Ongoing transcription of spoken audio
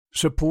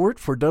Support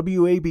for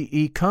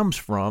WABE comes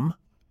from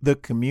the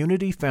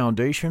Community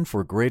Foundation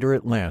for Greater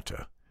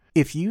Atlanta.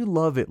 If you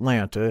love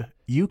Atlanta,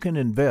 you can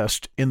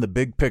invest in the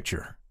big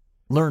picture.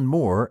 Learn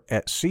more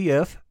at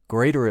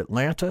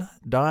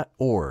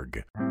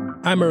cfgreateratlanta.org.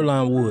 I'm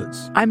Earlonne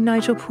Woods. I'm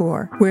Nigel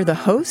Poor. We're the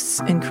hosts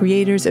and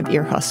creators of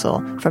Ear Hustle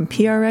from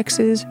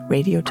PRX's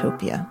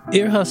Radiotopia.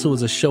 Ear Hustle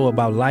is a show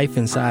about life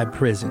inside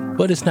prison,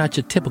 but it's not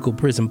your typical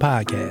prison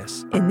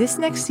podcast. In this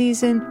next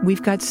season,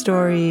 we've got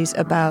stories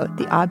about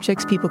the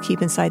objects people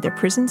keep inside their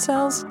prison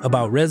cells,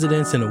 about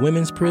residents in a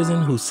women's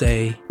prison who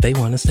say they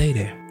want to stay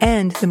there,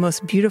 and the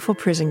most beautiful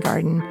prison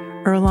garden.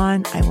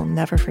 Earlonne, I will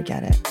never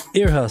forget it.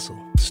 Ear Hustle.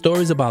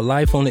 Stories about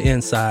life on the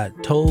inside,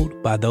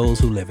 told by those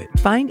who live it.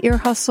 Find Ear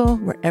Hustle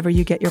wherever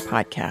you get your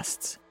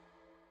podcasts.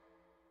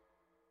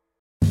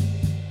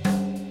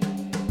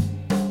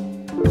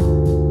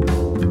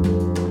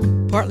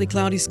 Partly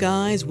cloudy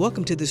skies.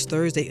 Welcome to this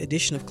Thursday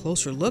edition of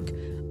Closer Look.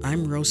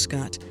 I'm Rose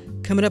Scott.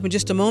 Coming up in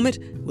just a moment,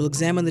 we'll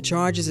examine the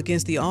charges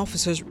against the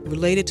officers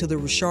related to the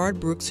Rayshard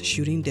Brooks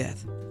shooting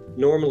death.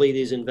 Normally,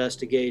 these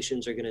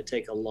investigations are going to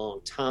take a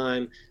long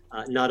time.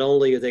 Not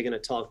only are they going to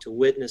talk to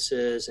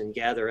witnesses and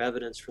gather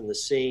evidence from the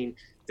scene,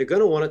 they're going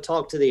to want to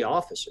talk to the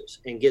officers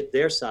and get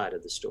their side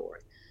of the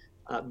story.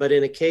 But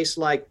in a case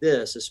like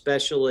this,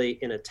 especially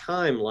in a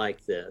time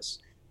like this,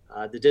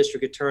 the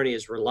district attorney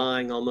is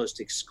relying almost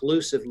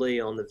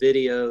exclusively on the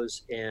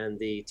videos and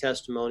the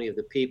testimony of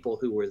the people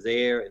who were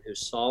there and who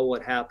saw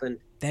what happened.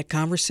 That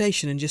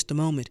conversation in just a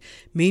moment.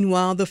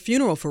 Meanwhile, the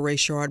funeral for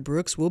Rayshard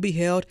Brooks will be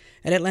held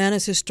at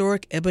Atlanta's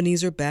historic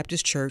Ebenezer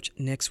Baptist Church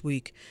next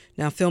week.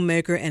 Now,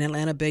 filmmaker and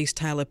Atlanta-based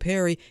Tyler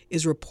Perry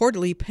is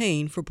reportedly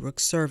paying for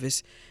Brooks'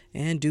 service.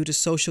 And due to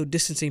social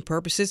distancing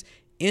purposes,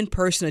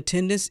 in-person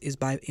attendance is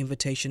by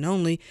invitation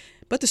only,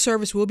 but the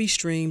service will be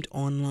streamed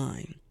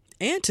online.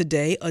 And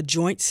today, a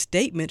joint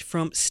statement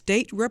from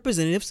state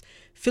representatives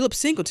Philip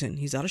Singleton,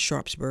 he's out of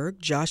Sharpsburg,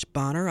 Josh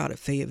Bonner out of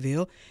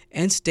Fayetteville,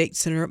 and State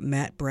Senator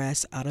Matt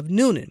Brass out of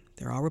Newnan.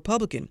 They're all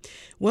Republican.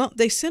 Well,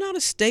 they sent out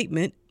a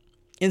statement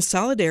in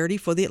solidarity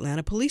for the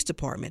Atlanta Police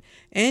Department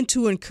and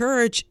to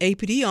encourage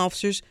APD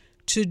officers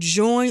to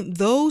join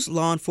those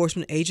law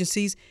enforcement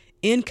agencies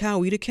in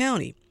Coweta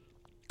County.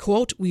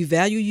 Quote, "We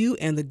value you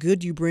and the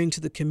good you bring to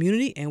the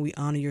community, and we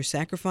honor your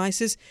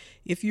sacrifices.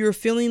 If you're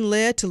feeling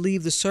led to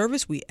leave the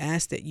service, we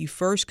ask that you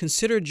first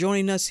consider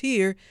joining us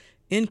here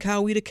in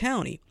Coweta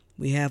County.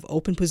 We have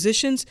open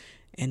positions,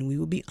 and we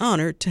will be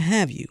honored to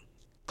have you."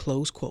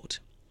 Close quote.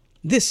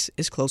 This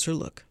is Closer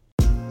Look.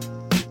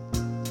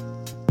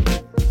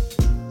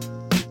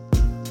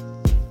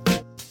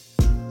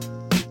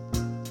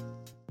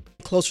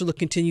 Closer Look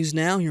continues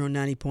now here on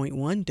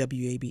 90.1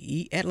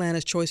 WABE,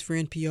 Atlanta's Choice for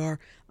NPR.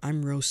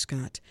 I'm Rose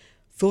Scott.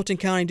 Fulton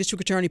County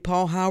District Attorney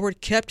Paul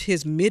Howard kept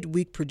his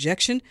midweek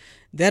projection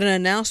that an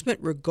announcement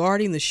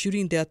regarding the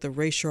shooting death of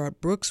Rayshard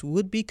Brooks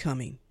would be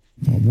coming.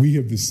 We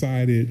have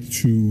decided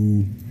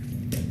to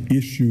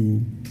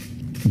issue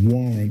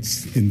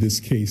warrants in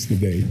this case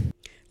today.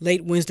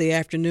 Late Wednesday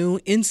afternoon,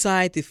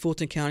 inside the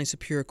Fulton County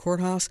Superior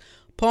Courthouse,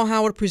 Paul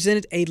Howard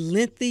presented a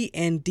lengthy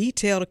and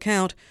detailed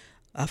account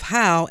of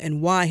how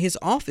and why his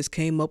office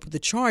came up with the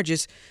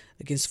charges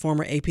against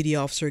former APD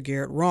officer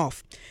Garrett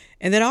Rolfe.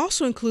 And that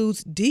also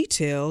includes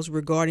details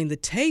regarding the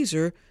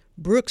taser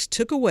Brooks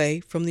took away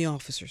from the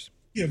officers.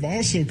 We have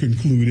also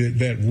concluded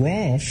that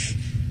Rolfe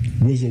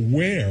was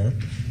aware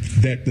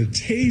that the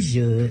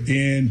taser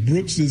in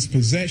Brooks's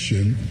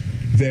possession,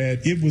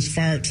 that it was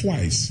fired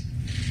twice.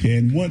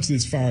 And once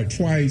it's fired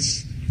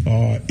twice,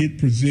 it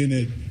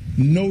presented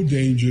no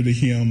danger to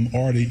him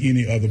or to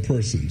any other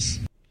persons.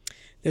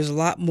 There's a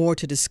lot more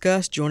to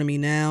discuss. Joining me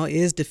now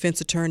is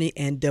defense attorney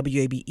and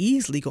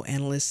WABE's legal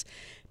analyst,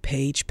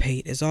 Paige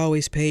Pate. As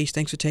always, Paige,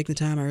 thanks for taking the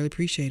time. I really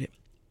appreciate it.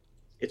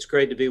 It's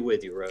great to be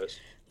with you, Rose.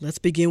 Let's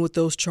begin with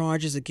those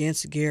charges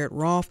against Garrett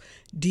Rolfe.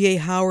 D.A.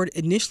 Howard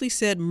initially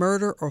said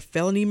murder or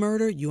felony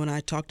murder. You and I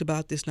talked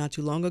about this not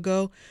too long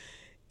ago.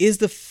 Is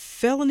the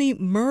felony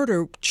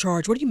murder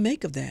charge, what do you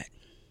make of that?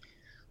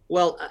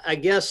 Well, I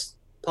guess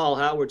Paul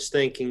Howard's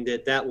thinking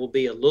that that will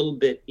be a little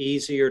bit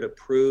easier to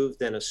prove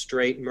than a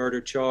straight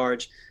murder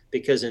charge,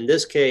 because in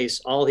this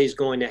case, all he's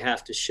going to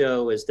have to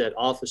show is that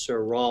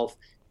Officer Rolfe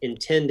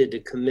intended to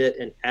commit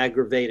an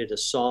aggravated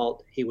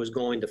assault. He was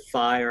going to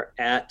fire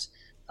at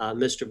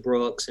Mr.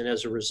 Brooks, and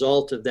as a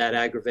result of that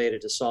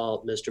aggravated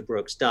assault, Mr.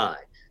 Brooks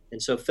died. And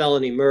so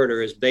felony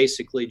murder is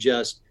basically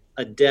just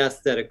a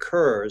death that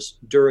occurs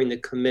during the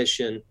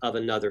commission of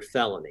another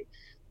felony.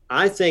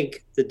 I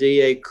think the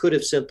DA could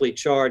have simply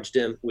charged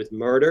him with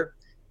murder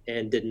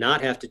and did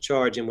not have to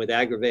charge him with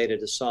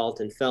aggravated assault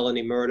and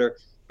felony murder.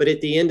 But at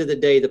the end of the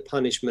day, the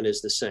punishment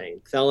is the same.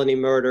 Felony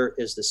murder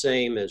is the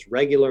same as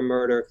regular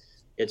murder.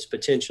 It's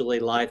potentially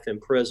life in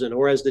prison,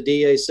 or as the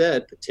DA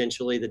said,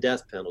 potentially the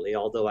death penalty,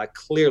 although I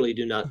clearly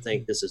do not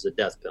think this is a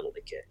death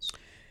penalty case.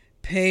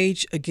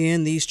 Paige,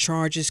 again, these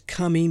charges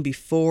coming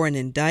before an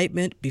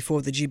indictment,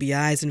 before the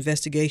GBI's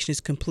investigation is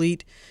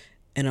complete.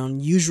 An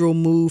unusual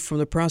move from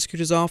the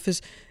prosecutor's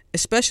office,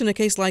 especially in a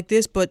case like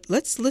this. But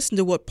let's listen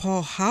to what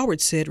Paul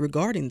Howard said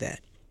regarding that.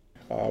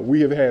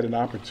 We have had an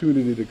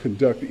opportunity to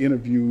conduct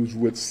interviews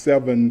with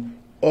 7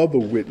 other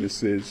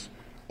witnesses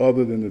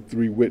other than the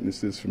 3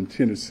 witnesses from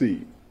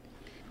Tennessee.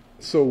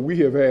 So we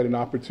have had an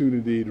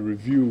opportunity to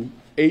review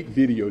 8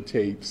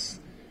 videotapes,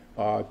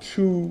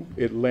 2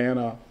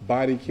 Atlanta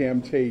body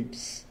cam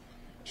tapes,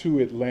 2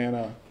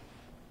 Atlanta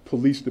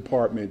Police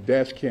Department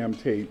dash cam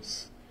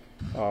tapes.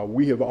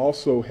 We have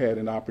also had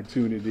an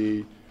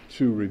opportunity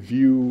to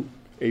review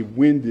a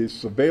Wendy's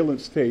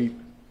surveillance tape.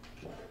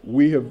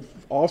 We have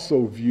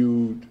also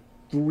viewed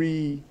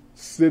 3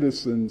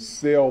 citizens'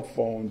 cell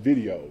phone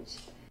videos.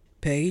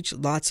 Page,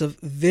 lots of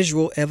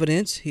visual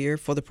evidence here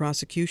for the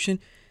prosecution.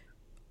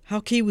 How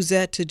key was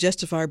that to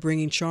justify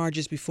bringing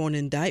charges before an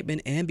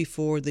indictment and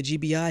before the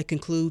GBI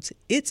concludes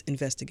its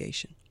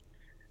investigation?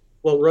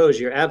 Well, Rose,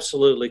 you're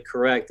absolutely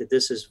correct that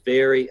this is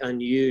very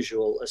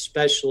unusual,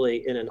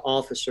 especially in an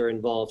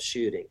officer-involved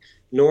shooting.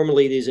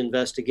 Normally, these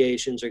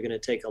investigations are going to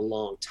take a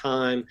long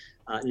time.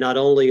 Not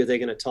only are they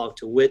going to talk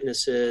to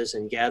witnesses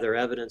and gather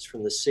evidence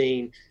from the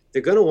scene,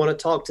 they're going to want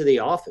to talk to the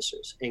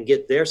officers and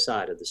get their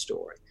side of the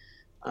story.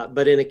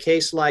 But in a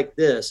case like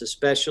this,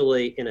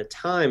 especially in a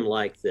time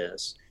like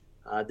this,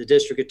 the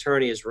district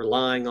attorney is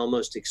relying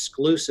almost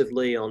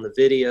exclusively on the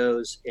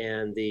videos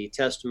and the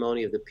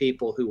testimony of the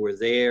people who were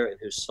there and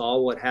who saw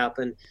what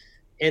happened.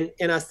 And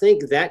I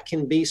think that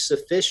can be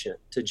sufficient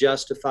to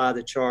justify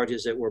the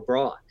charges that were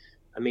brought.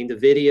 I mean, the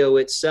video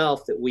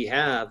itself that we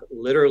have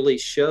literally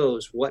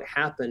shows what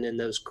happened in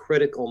those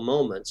critical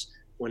moments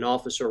when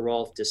Officer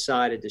Rolfe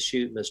decided to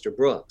shoot Mr.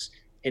 Brooks.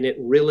 And it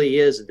really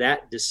is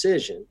that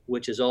decision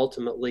which is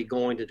ultimately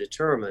going to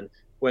determine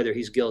whether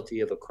he's guilty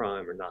of a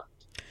crime or not.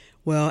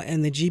 Well,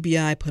 and the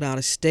GBI put out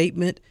a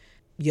statement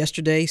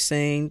yesterday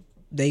saying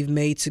they've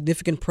made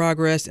significant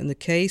progress in the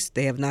case.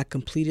 They have not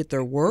completed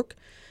their work.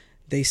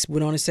 They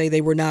went on to say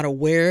they were not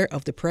aware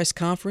of the press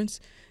conference.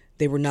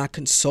 They were not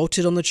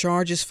consulted on the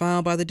charges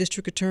filed by the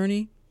district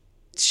attorney.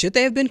 Should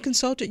they have been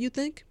consulted, you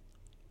think?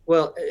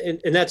 Well,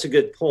 and that's a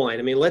good point.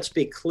 I mean, let's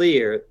be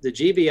clear. The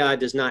GBI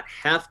does not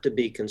have to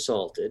be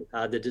consulted.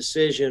 The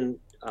decision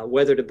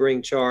whether to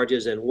bring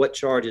charges and what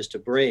charges to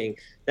bring,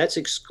 that's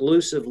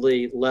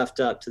exclusively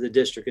left up to the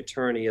district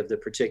attorney of the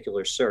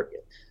particular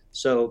circuit.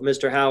 So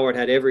Mr. Howard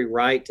had every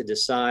right to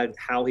decide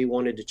how he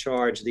wanted to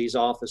charge these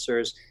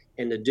officers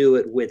and to do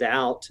it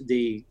without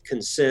the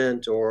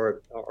consent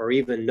or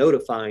even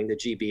notifying the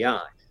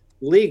GBI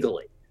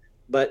legally.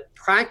 But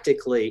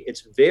practically,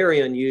 it's very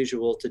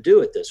unusual to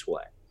do it this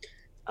way.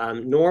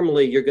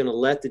 Normally, you're going to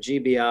let the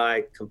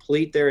GBI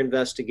complete their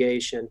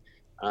investigation.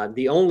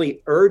 The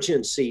only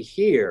urgency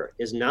here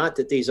is not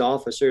that these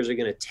officers are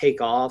going to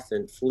take off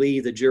and flee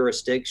the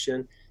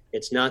jurisdiction.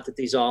 It's not that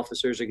these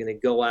officers are going to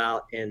go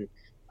out and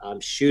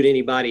shoot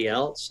anybody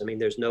else. I mean,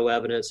 there's no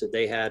evidence that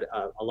they had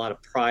a lot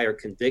of prior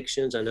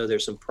convictions. I know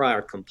there's some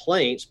prior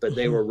complaints, but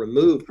they were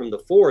removed from the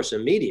force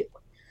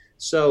immediately.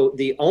 So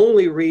the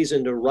only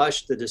reason to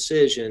rush the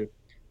decision,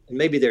 and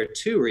maybe there are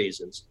 2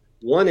 reasons.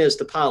 One is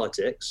the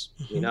politics.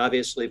 I mean,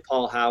 obviously,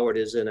 Paul Howard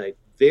is in a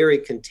very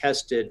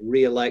contested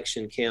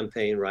re-election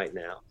campaign right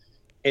now.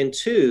 And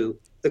 2,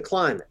 the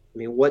climate. I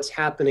mean, what's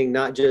happening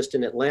not just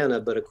in Atlanta,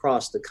 but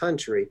across the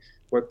country,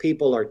 where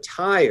people are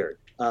tired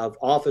of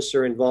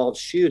officer-involved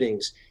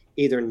shootings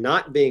either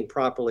not being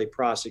properly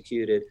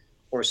prosecuted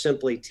or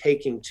simply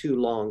taking too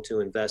long to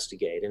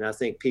investigate. And I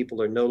think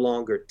people are no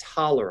longer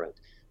tolerant,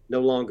 no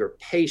longer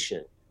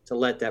patient to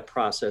let that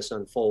process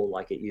unfold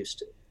like it used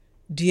to.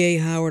 D.A.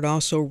 Howard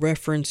also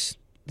referenced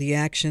the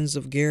actions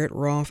of Garrett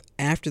Rolfe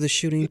after the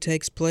shooting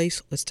takes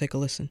place. Let's take a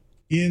listen.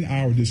 In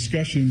our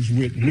discussions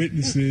with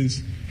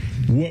witnesses,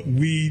 what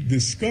we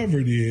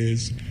discovered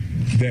is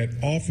that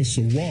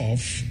Officer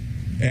Rolfe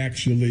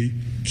actually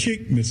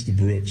kicked Mr.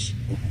 Brooks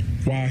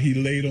while he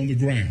laid on the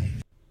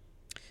ground.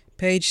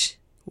 Paige,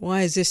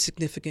 why is this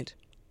significant?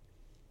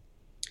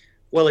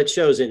 Well, it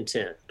shows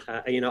intent.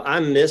 I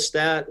missed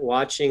that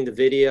watching the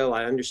video.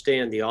 I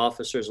understand the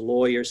officer's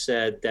lawyer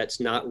said that's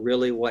not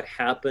really what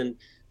happened.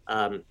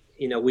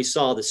 We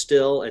saw the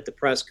still at the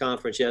press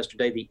conference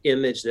yesterday, the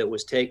image that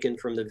was taken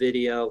from the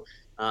video.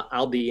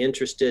 I'll be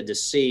interested to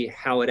see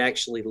how it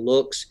actually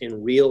looks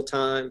in real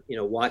time,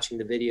 watching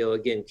the video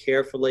again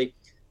carefully.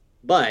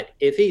 But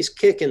if he's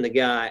kicking the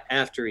guy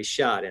after he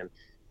shot him,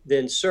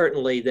 then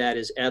certainly that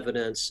is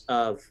evidence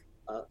of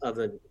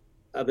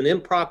an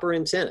improper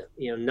intent.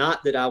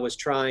 Not that I was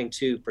trying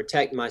to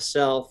protect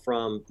myself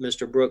from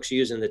Mr. Brooks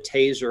using the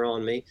taser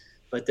on me,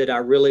 but that I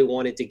really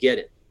wanted to get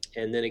him.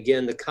 And then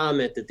again, the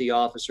comment that the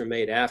officer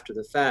made after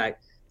the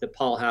fact that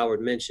Paul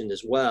Howard mentioned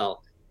as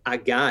well, I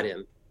got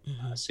him,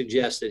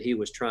 suggests that he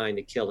was trying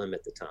to kill him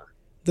at the time.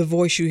 The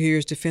voice you hear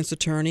is defense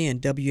attorney and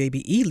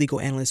WABE legal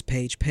analyst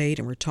Paige Pate,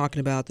 and we're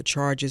talking about the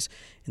charges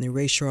in the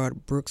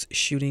Rayshard Brooks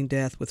shooting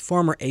death with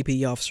former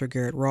APD officer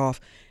Garrett Rolfe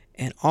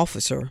and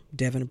Officer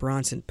Devin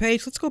Bronson.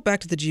 Paige, let's go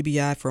back to the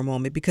GBI for a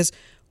moment, because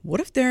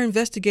what if their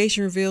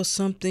investigation reveals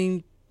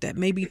something that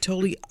may be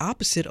totally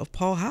opposite of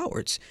Paul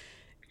Howard's?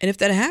 And if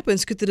that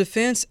happens, could the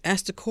defense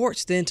ask the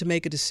courts then to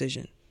make a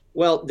decision?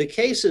 Well, the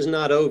case is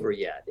not over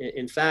yet.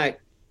 In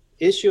fact,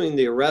 issuing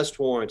the arrest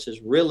warrants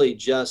is really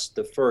just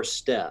the first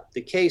step.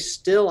 The case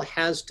still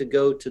has to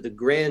go to the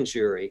grand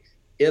jury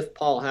if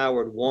Paul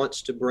Howard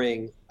wants to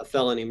bring a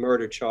felony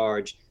murder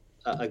charge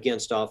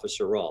against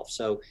Officer Rolfe.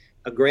 So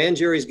a grand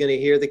jury is going to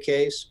hear the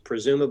case.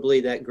 Presumably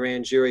that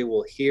grand jury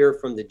will hear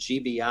from the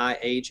GBI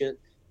agent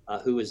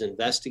who is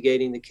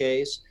investigating the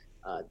case.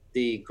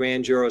 The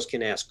grand jurors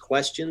can ask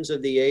questions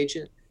of the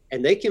agent,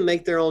 and they can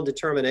make their own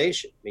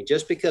determination. I mean,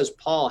 just because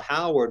Paul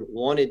Howard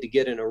wanted to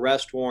get an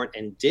arrest warrant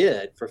and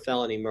did for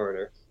felony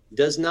murder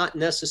does not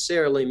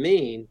necessarily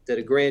mean that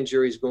a grand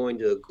jury is going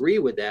to agree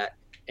with that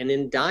and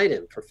indict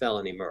him for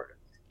felony murder.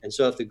 And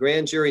so if the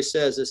grand jury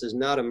says this is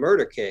not a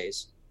murder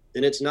case,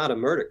 then it's not a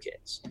murder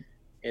case.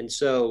 And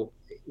so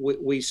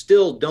we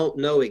still don't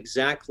know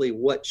exactly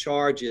what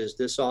charges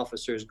this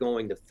officer is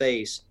going to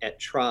face at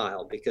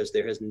trial because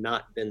there has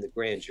not been the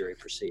grand jury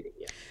proceeding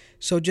yet.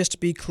 So just to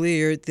be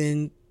clear,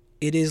 then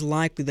it is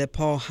likely that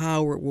Paul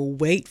Howard will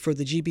wait for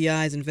the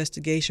GBI's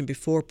investigation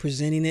before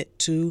presenting it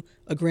to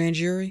a grand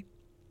jury?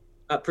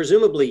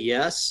 Presumably,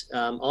 yes.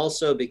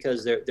 Also,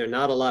 because there are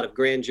not a lot of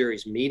grand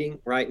juries meeting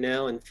right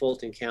now in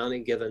Fulton County,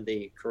 given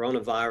the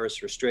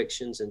coronavirus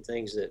restrictions and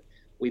things that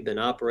we've been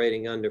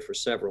operating under for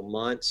several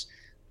months.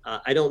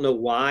 I don't know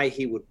why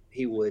he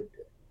would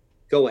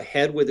go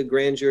ahead with the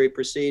grand jury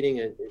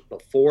proceeding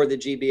before the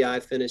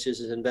GBI finishes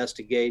his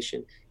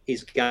investigation.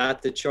 He's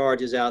got the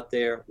charges out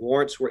there.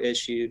 Warrants were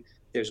issued.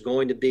 There's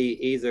going to be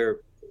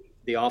either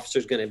the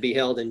officer's going to be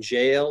held in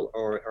jail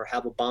or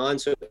have a bond.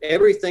 So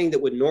everything that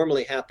would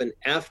normally happen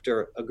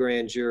after a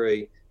grand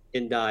jury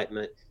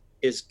indictment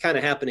is kind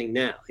of happening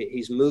now.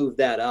 He's moved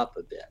that up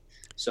a bit.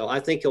 So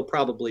I think he'll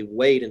probably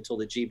wait until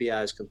the GBI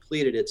has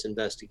completed its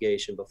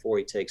investigation before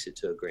he takes it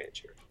to a grand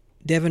jury.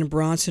 Devin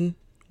Bronson,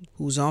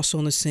 who's also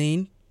on the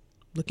scene,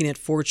 looking at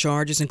 4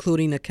 charges,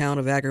 including a count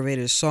of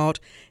aggravated assault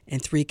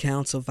and 3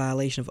 counts of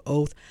violation of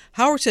oath.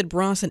 Howard said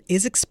Bronson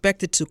is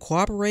expected to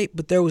cooperate,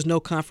 but there was no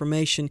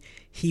confirmation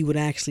he would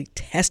actually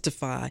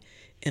testify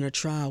in a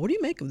trial. What do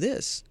you make of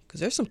this?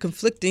 Because there's some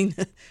conflicting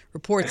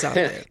reports out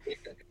there.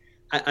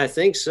 I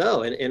think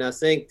so. And I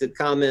think the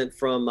comment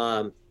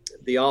from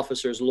the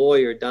officer's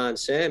lawyer, Don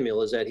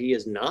Samuel, is that he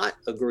has not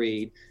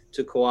agreed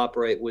to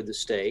cooperate with the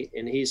state,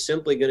 and he's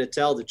simply going to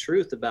tell the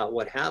truth about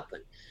what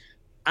happened.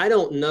 I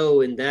don't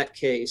know in that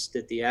case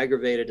that the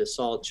aggravated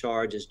assault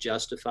charge is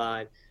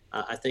justified.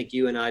 I think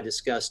you and I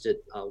discussed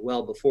it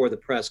well before the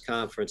press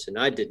conference, and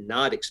I did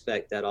not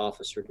expect that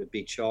officer to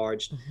be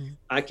charged. Mm-hmm.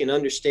 I can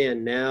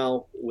understand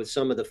now with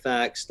some of the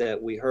facts that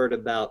we heard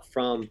about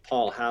from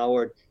Paul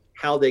Howard,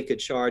 how they could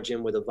charge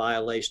him with a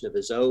violation of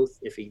his oath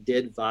if he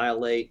did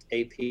violate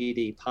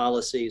APD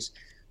policies.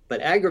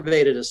 But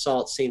aggravated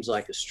assault seems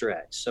like a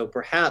stretch. So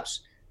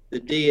perhaps the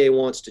DA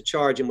wants to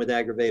charge him with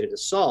aggravated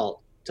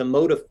assault to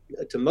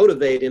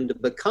motivate him to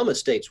become a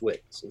state's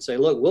witness and say,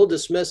 look, we'll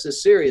dismiss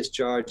this serious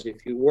charge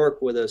if you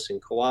work with us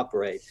and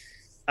cooperate.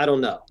 I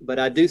don't know, but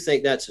I do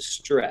think that's a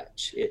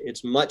stretch.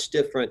 It's much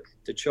different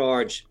to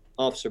charge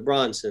Officer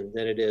Bronson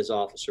than it is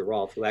Officer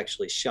Rolfe, who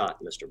actually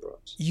shot Mr.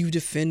 Brooks. You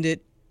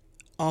defended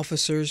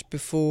officers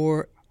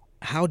before.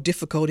 How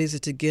difficult is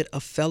it to get a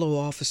fellow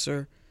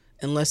officer,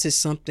 unless it's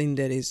something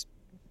that is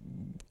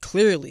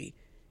clearly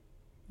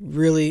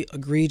really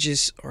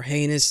egregious or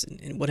heinous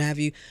and what have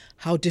you?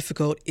 How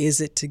difficult is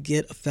it to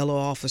get a fellow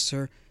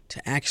officer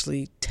to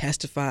actually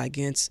testify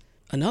against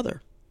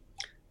another?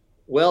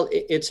 Well,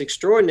 it's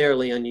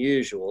extraordinarily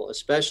unusual,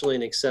 especially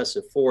in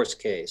excessive force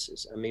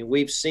cases. I mean,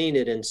 we've seen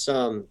it in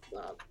some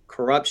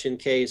corruption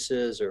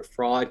cases or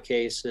fraud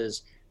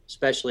cases,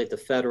 especially at the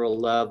federal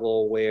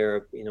level,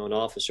 where, an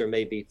officer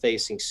may be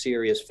facing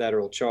serious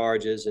federal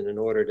charges, and in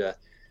order to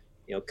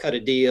cut a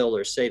deal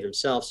or save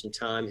himself some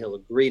time, he'll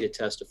agree to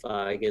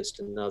testify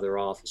against another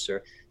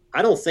officer.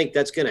 I don't think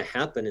that's going to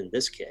happen in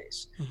this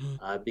case,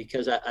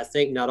 because I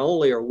think not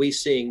only are we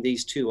seeing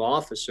these 2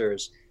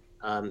 officers,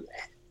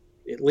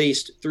 at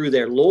least through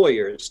their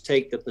lawyers,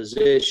 take the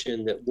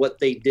position that what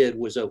they did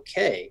was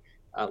okay.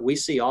 We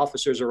see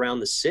officers around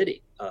the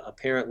city,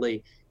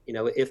 apparently,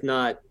 if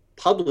not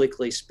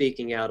publicly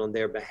speaking out on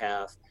their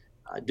behalf,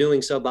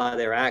 doing so by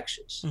their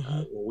actions.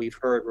 We've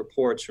heard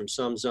reports from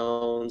some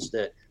zones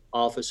that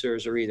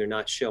officers are either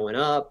not showing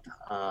up,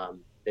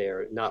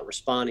 they're not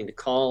responding to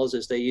calls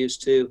as they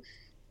used to.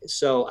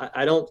 So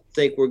I don't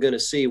think we're going to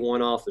see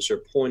one officer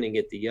pointing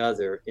at the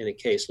other in a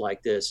case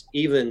like this,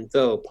 even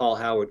though Paul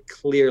Howard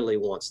clearly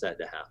wants that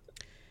to happen.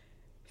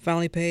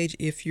 Finally, Paige,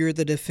 if you're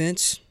the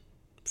defense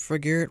for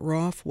Garrett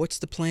Rolfe, what's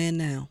the plan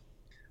now?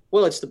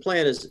 Well,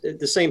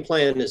 the same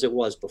plan as it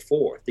was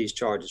before these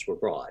charges were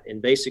brought.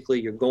 And basically,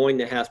 you're going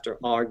to have to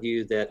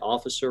argue that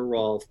Officer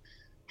Rolfe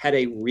had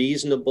a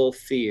reasonable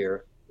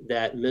fear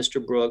that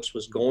Mr. Brooks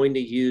was going to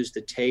use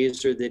the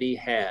taser that he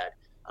had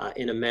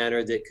in a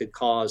manner that could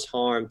cause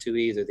harm to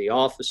either the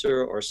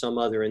officer or some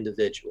other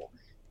individual.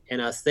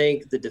 And I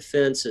think the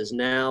defense is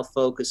now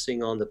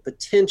focusing on the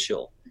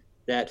potential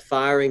that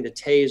firing the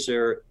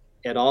taser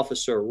at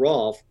Officer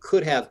Rolfe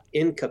could have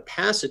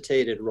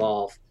incapacitated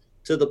Rolfe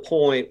to the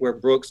point where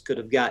Brooks could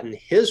have gotten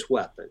his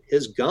weapon,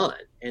 his gun,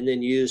 and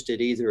then used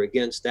it either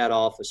against that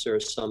officer,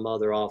 some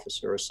other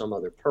officer, or some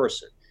other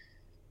person.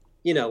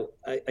 You know,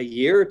 a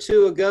year or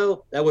two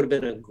ago, that would have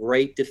been a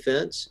great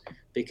defense,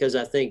 because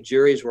I think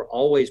juries were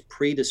always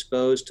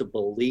predisposed to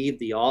believe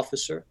the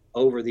officer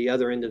over the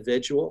other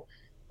individual.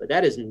 But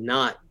that is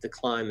not the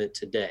climate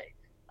today.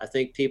 I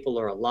think people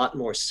are a lot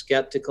more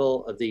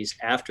skeptical of these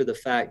after the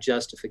fact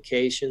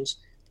justifications.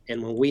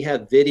 And when we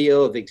have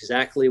video of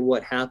exactly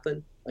what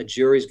happened, a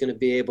jury is going to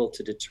be able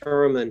to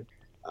determine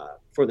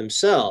for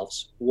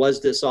themselves,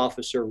 was this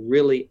officer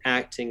really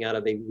acting out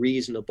of a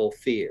reasonable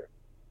fear?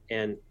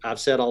 And I've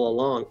said all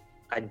along,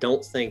 I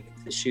don't think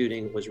the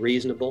shooting was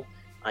reasonable.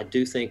 I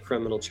do think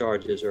criminal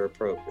charges are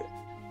appropriate.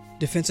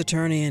 Defense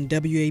attorney and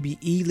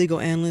WABE legal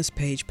analyst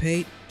Paige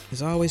Pate.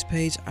 As always,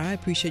 Paige, I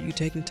appreciate you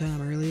taking the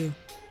time. I really do.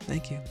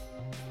 Thank you.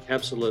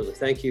 Absolutely.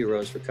 Thank you,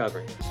 Rose, for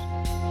covering this.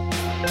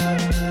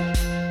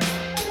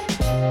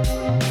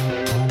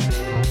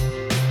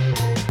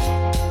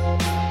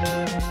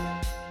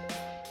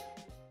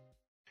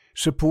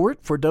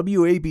 Support for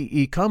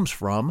WABE comes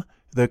from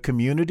the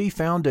Community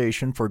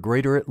Foundation for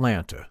Greater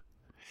Atlanta.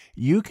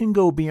 You can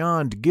go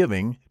beyond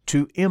giving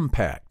to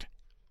impact.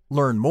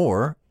 Learn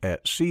more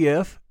at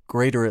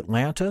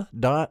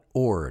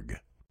cfgreateratlanta.org.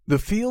 The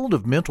field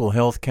of mental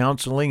health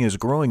counseling is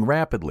growing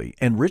rapidly,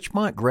 and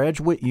Richmont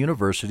Graduate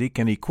University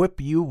can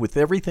equip you with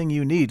everything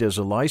you need as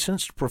a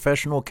licensed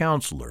professional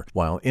counselor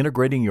while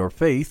integrating your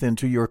faith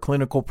into your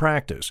clinical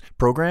practice.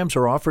 Programs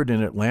are offered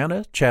in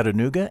Atlanta,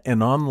 Chattanooga,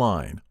 and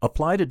online.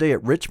 Apply today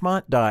at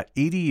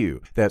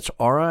richmont.edu. That's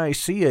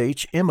richmont.edu.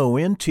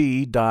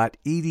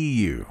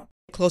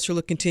 Closer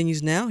Look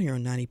continues now here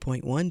on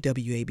 90.1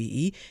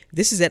 WABE.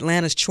 This is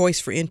Atlanta's Choice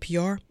for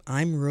NPR.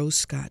 I'm Rose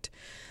Scott.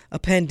 A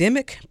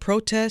pandemic,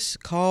 protests,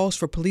 calls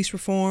for police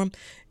reform,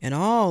 and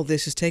all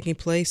this is taking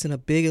place in a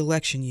big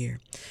election year.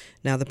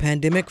 Now, the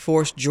pandemic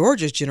forced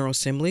Georgia's General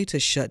Assembly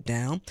to shut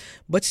down,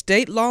 but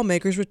state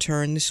lawmakers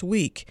returned this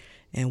week.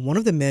 And one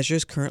of the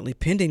measures currently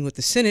pending with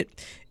the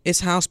Senate is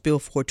House Bill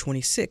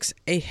 426,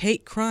 a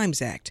hate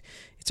crimes act.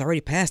 It's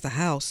already passed the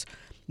House.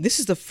 This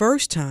is the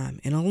first time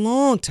in a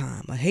long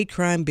time a hate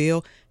crime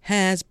bill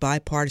has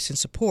bipartisan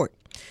support.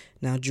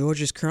 Now,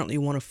 Georgia is currently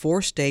one of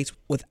 4 states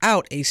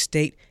without a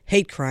state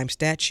hate crime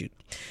statute.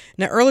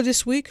 Now, earlier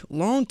this week,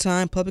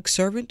 longtime public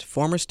servant,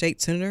 former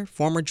state senator,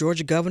 former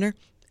Georgia governor,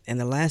 and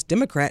the last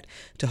Democrat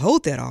to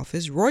hold that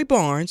office, Roy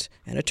Barnes,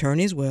 an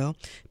attorney as well,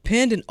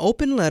 penned an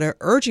open letter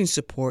urging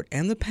support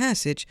and the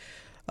passage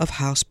of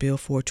House Bill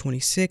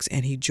 426.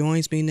 And he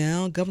joins me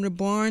now. Governor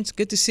Barnes,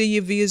 good to see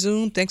you via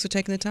Zoom. Thanks for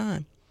taking the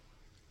time.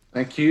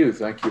 Thank you.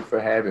 Thank you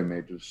for having me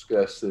to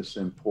discuss this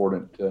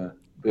important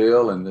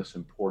bill and this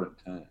important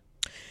time.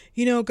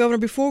 You know, Governor,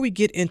 before we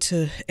get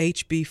into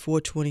HB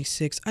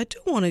 426, I do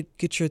want to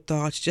get your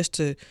thoughts just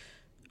to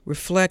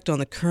reflect on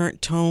the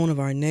current tone of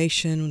our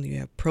nation.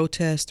 You have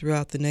protests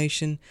throughout the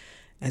nation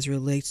as it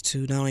relates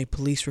to not only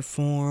police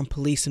reform,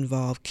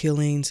 police-involved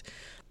killings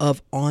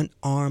of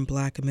unarmed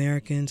Black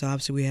Americans.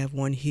 Obviously, we have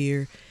one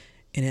here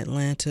in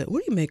Atlanta.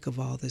 What do you make of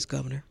all this,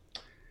 Governor?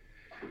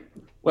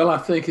 Well, I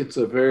think it's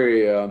a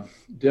very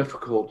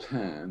difficult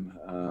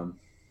time.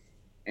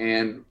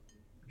 And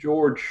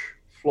George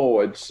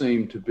Floyd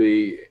seemed to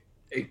be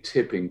a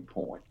tipping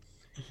point.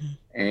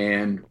 Mm-hmm.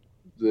 And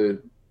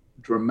the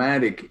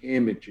dramatic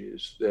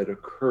images that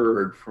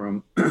occurred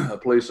from a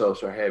police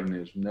officer having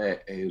his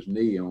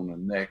knee on the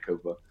neck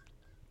of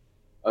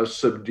a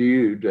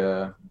subdued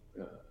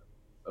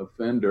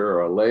offender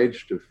or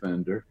alleged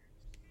offender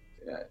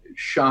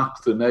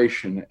shocked the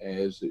nation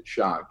as it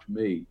shocked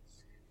me.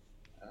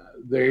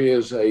 There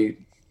is a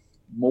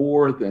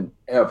more than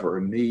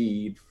ever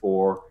need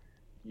for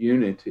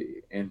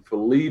unity and for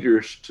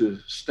leaders to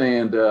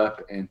stand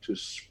up and to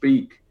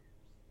speak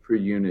for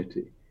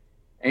unity,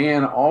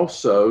 and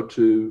also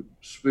to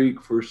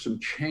speak for some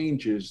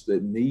changes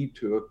that need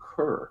to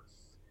occur.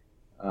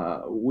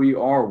 We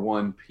are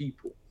one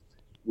people.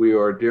 We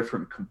are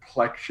different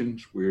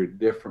complexions, we're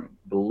different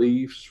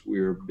beliefs,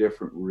 we're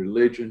different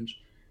religions,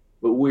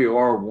 but we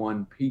are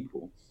one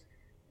people.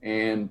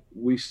 And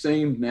we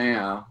seem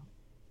now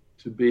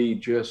to be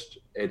just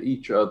at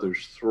each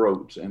other's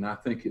throats. And I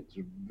think it's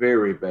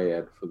very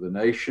bad for the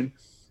nation.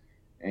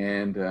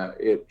 And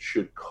it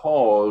should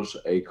cause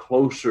a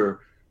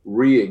closer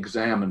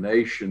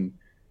re-examination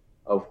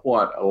of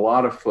what a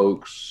lot of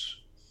folks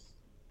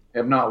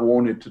have not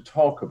wanted to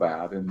talk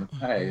about in the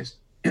past.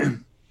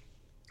 And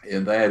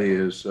that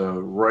is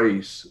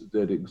race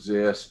that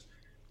exists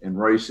and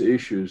race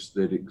issues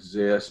that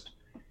exist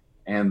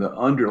and the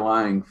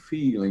underlying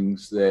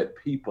feelings that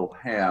people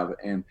have.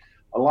 And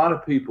a lot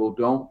of people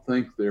don't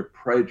think they're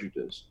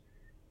prejudiced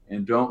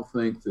and don't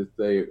think that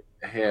they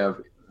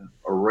have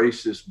a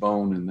racist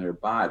bone in their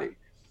body.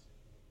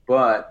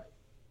 But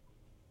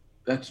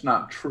that's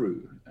not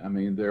true. I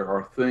mean, there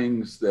are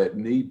things that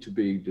need to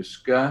be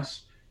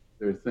discussed.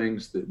 There are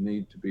things that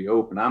need to be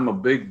open. I'm a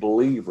big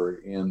believer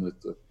in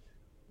that the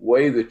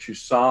way that you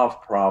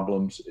solve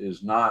problems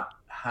is not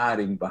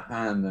hiding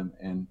behind them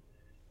and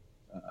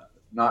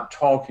not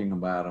talking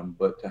about them,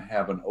 but to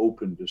have an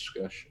open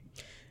discussion.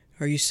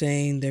 Are you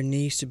saying there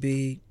needs to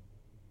be,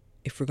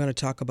 if we're going to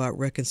talk about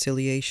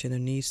reconciliation, there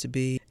needs to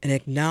be an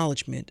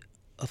acknowledgement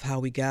of how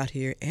we got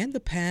here and the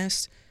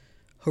past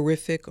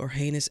horrific or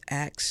heinous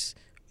acts,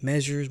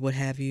 measures, what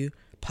have you,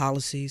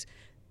 policies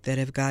that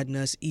have gotten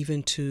us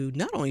even to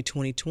not only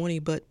 2020,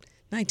 but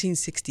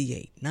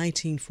 1968,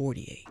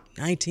 1948,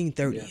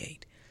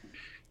 1938?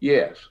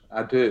 Yes,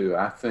 I do.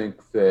 I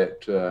think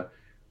that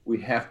we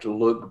have to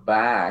look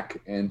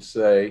back and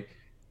say,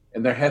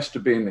 and there has to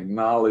be an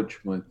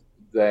acknowledgement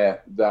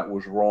that that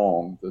was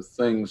wrong. The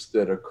things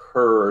that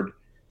occurred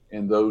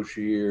in those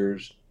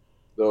years,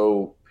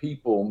 though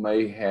people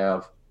may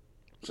have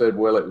said,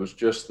 well, it was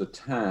just the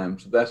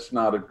times, that's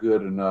not a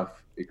good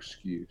enough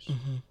excuse.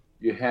 Mm-hmm.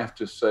 You have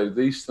to say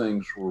these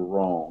things were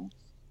wrong,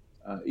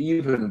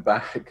 even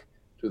back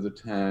to the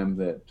time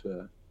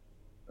that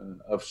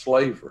of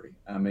slavery.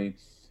 I mean,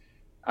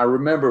 I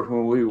remember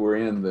when we were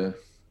in the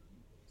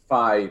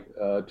fight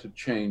to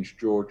change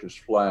Georgia's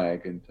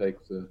flag and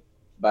take the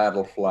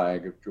battle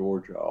flag of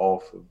Georgia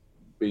off of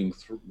being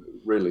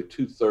really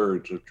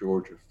 2/3 of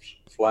Georgia's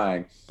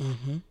flag.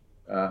 Mm-hmm.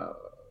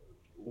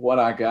 What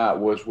I got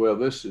was, well,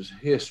 this is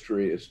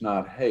history, it's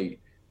not hate.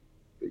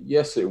 But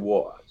yes, it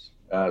was.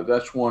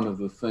 That's one of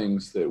the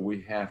things that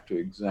we have to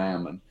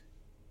examine.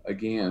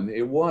 Again,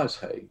 it was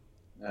hate,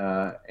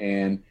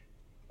 and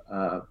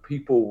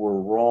people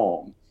were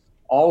wrong.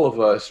 All of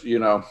us, you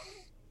know,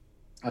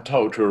 I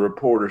talked to a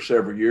reporter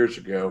several years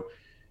ago,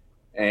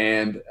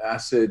 and I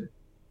said,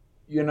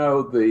 you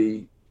know,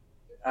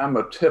 I'm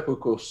a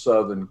typical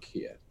Southern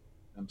kid.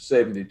 I'm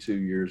 72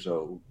 years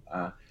old.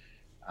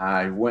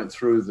 I went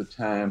through the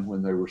time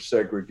when there were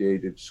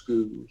segregated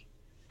schools,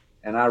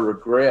 and I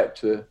regret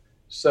to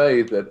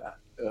say that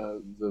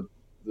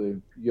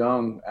the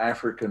young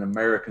African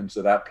Americans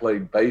that I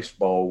played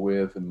baseball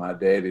with in my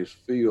daddy's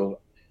field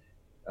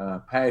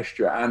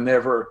pasture, I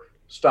never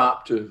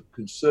stopped to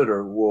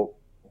consider, well,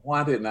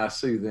 why didn't I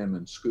see them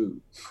in school?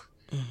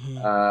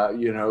 Mm-hmm.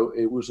 You know,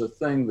 it was a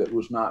thing that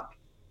was not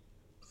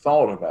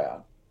thought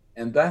about,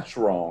 and that's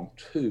wrong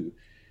too.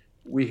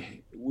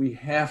 We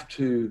have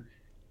to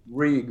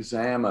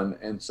re-examine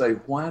and say,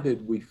 why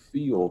did we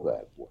feel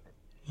that way?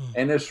 Mm-hmm.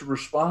 And it's the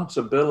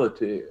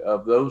responsibility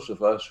of those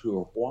of us who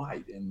are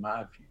white, in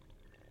my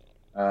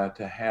view,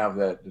 to have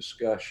that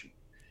discussion.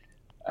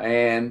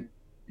 And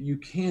you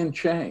can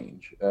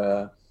change.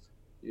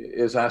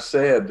 As I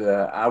said,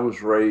 I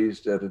was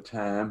raised at a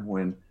time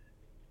when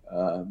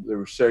there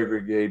were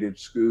segregated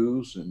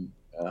schools, and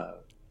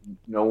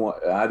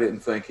I didn't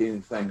think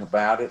anything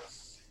about it.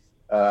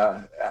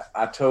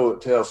 I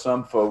tell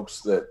some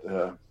folks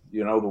that,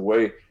 you know, the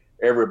way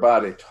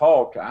everybody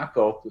talked, I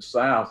thought the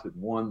South had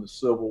won the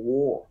Civil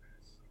War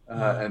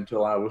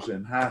until I was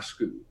in high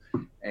school.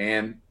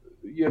 And,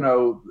 you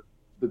know,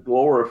 the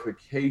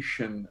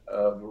glorification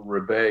of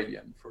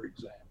rebellion, for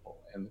example,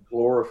 and the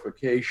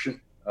glorification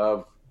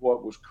of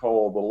what was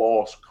called the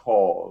lost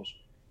cause,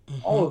 mm-hmm.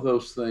 all of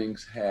those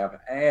things have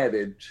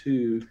added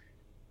to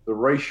the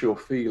racial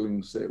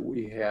feelings that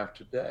we have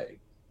today.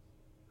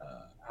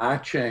 I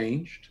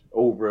changed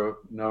over a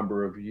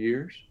number of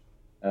years,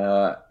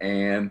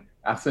 and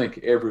I think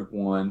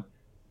everyone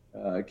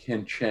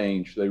can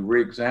change. They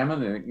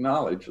re-examine and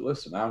acknowledge,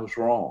 listen, I was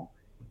wrong.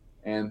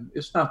 And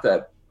it's not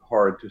that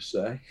hard to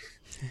say,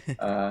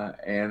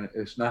 and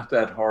it's not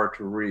that hard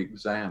to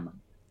re-examine.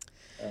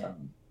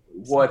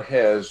 What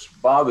has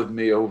bothered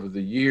me over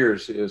the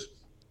years is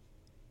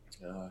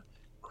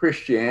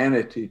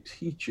Christianity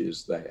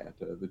teaches that.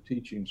 The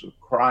teachings of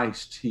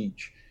Christ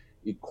teach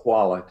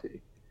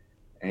equality.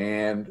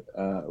 And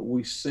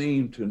we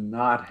seem to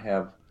not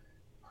have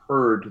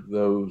heard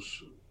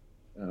those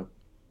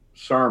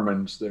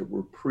sermons that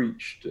were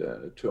preached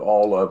to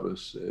all of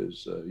us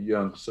as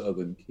young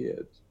Southern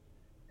kids.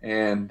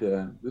 And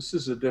this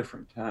is a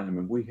different time,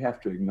 and we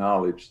have to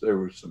acknowledge there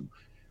were some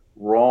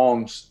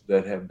wrongs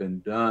that have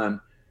been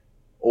done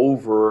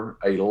over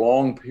a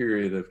long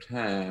period of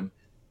time,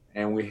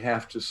 and we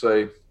have to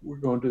say, we're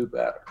going to do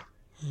better,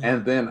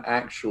 and then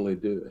actually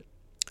do it.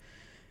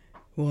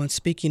 Well, and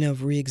speaking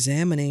of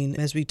re-examining,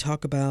 as we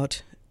talk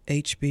about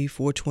HB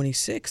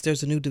 426,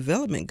 there's a new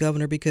development,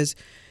 Governor, because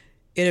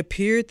it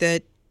appeared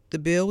that the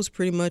bill was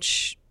pretty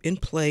much in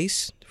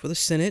place for the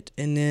Senate,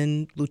 and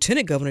then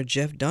Lieutenant Governor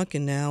Jeff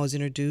Duncan now has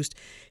introduced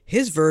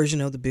his version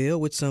of the bill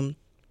with some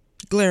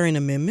glaring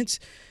amendments.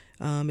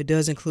 It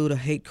does include a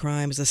hate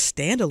crime as a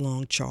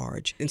standalone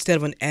charge instead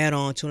of an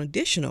add-on to an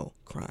additional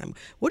crime.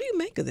 What do you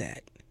make of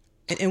that?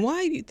 And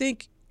why do you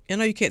think, I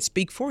know you can't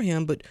speak for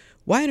him, but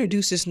why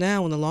introduce this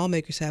now when the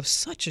lawmakers have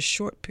such a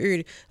short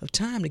period of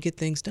time to get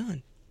things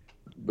done?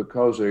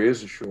 Because there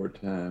is a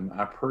short time.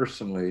 I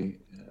personally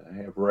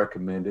have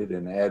recommended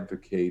and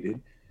advocated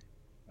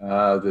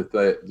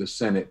that the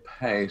Senate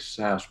pass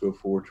House Bill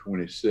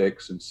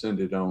 426 and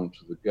send it on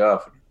to the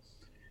governor.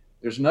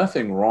 There's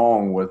nothing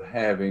wrong with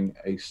having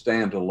a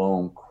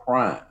standalone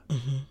crime,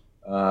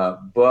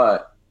 mm-hmm.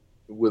 But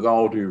with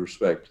all due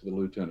respect to the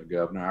Lieutenant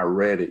Governor, I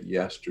read it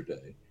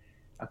yesterday.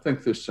 I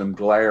think there's some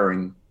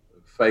glaring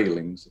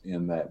failings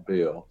in that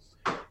bill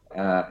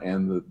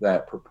and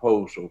that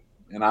proposal.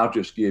 And I'll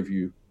just give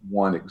you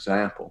one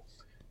example.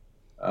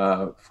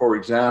 For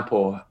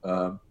example,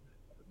 the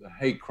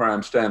hate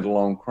crime,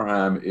 standalone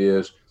crime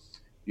is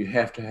you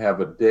have to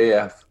have a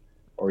death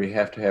or you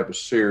have to have a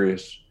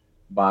serious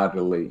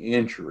bodily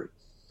injury.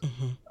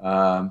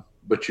 Mm-hmm.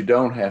 But you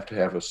don't have to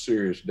have a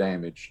serious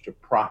damage to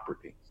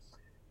property.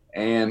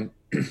 And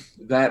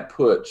that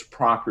puts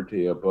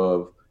property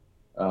above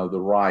the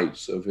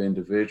rights of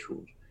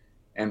individuals.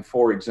 And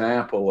for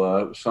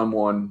example,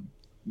 someone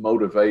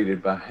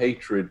motivated by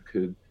hatred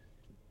could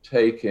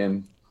take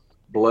and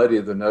bloody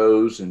the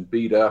nose and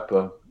beat up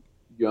a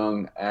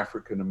young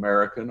African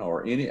American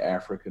or any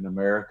African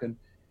American,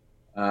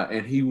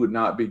 and he would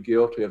not be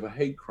guilty of a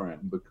hate crime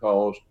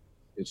because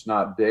it's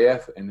not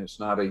death and it's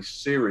not a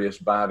serious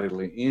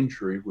bodily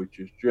injury, which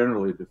is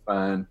generally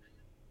defined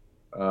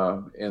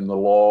in the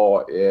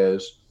law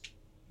as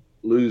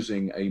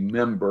losing a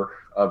member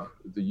of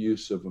the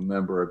use of a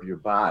member of your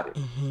body.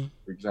 Mm-hmm.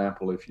 For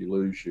example, if you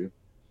lose your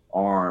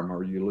arm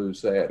or you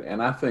lose that.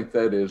 And I think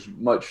that is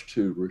much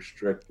too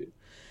restrictive.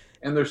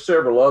 And there's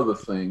several other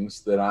things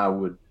that I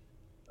would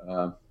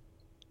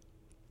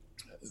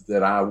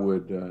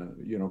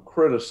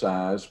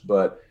criticize,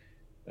 but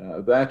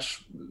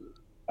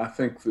I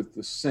think that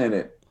the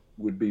Senate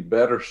would be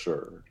better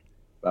served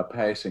by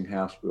passing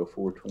House Bill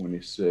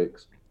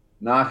 426,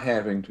 not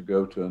having to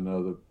go to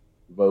another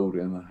vote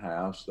in the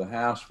House. The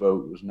House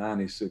vote was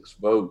 96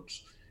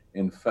 votes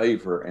in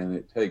favor, and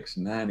it takes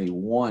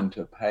 91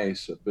 to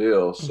pass a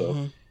bill. So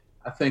mm-hmm.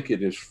 I think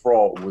it is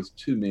fraught with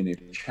too many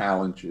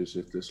challenges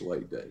at this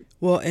late date.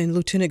 Well, and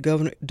Lieutenant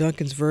Governor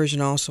Duncan's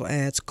version also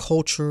adds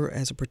culture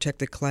as a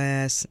protected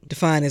class,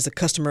 defined as the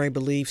customary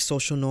beliefs,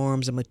 social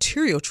norms, and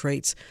material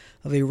traits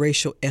of a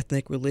racial,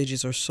 ethnic,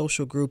 religious, or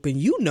social group. And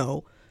you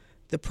know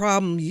the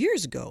problem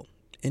years ago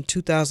in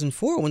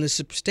 2004 when the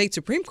state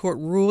Supreme Court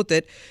ruled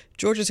that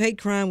Georgia's hate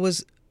crime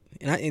was,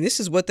 and this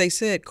is what they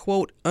said,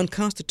 quote,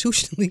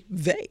 unconstitutionally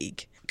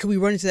vague. Could we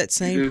run into that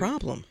same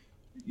problem?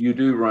 You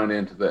do run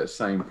into that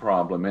same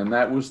problem. And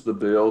that was the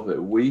bill that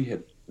we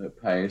had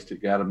passed.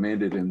 It got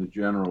amended in the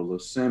General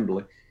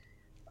Assembly.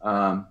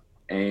 And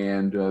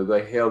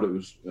they held it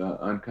was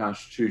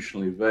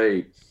unconstitutionally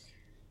vague.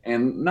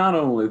 And not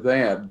only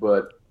that,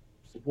 but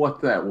what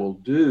that will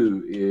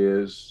do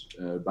is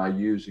by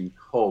using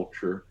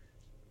culture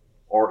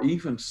or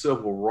even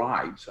civil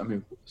rights. I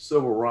mean,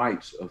 civil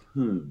rights of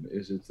whom?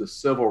 Is it the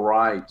civil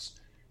rights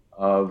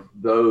of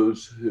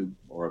those who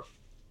are,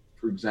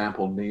 for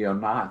example,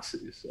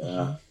 neo-Nazis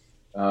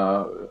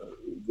that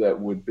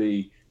would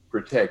be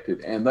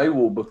protected? And they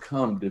will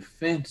become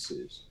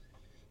defenses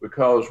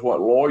because what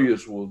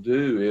lawyers will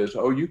do is,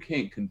 oh, you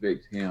can't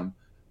convict him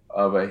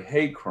of a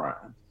hate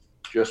crime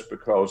just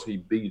because he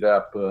beat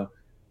up a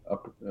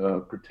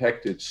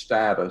protected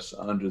status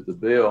under the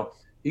bill.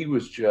 He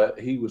was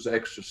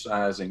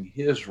exercising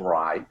his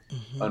right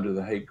mm-hmm. under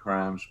the hate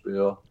crimes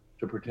bill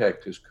to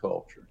protect his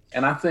culture.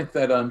 And I think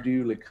that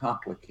unduly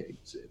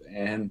complicates it.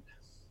 And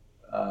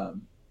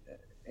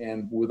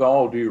with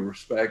all due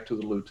respect to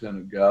the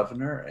Lieutenant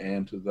Governor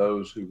and to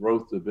those who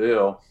wrote the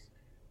bill,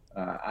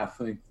 I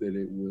think that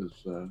it was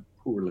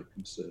poorly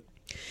considered.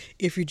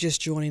 If you're just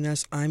joining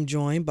us, I'm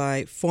joined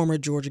by former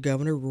Georgia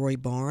Governor Roy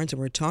Barnes, and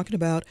we're talking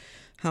about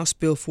House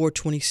Bill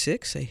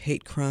 426, a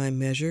hate crime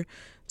measure.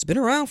 It's been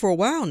around for a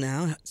while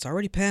now. It's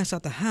already passed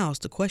out the House.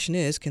 The question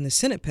is, can the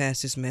Senate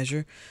pass this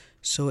measure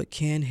so it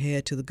can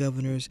head to the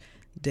governor's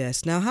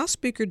desk? Now, House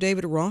Speaker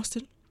David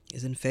Ralston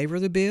is in favor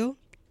of the bill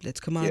that's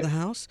come out of the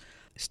House.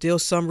 Still,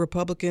 some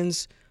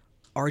Republicans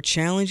are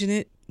challenging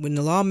it. When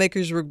the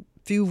lawmakers were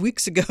a few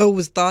weeks ago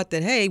was thought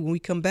that, hey, when we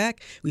come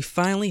back, we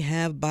finally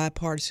have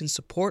bipartisan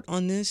support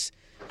on this.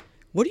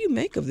 What do you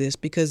make of this?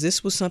 Because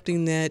this was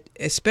something that,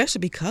 especially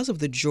because of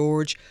the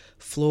George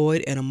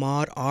Floyd and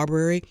Ahmaud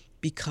Arbery,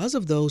 because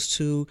of those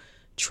two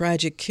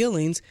tragic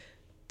killings,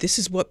 this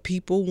is what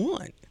people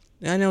want.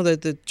 I know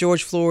that the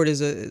George Floyd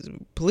is a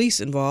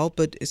police involved,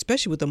 but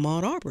especially with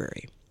Ahmaud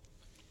Arbery.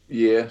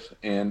 Yes,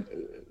 and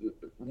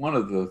one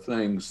of the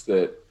things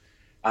that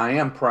I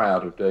am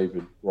proud of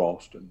David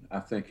Ralston. I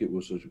think it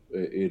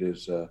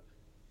is a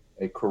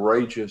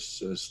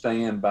courageous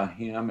stand by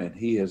him, and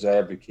he has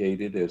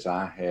advocated, as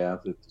I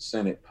have, that the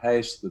Senate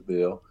pass the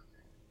bill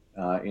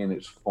in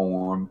its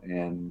form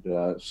and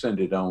send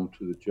it on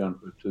to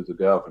the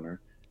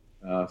governor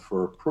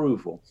for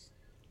approval.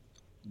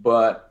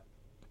 But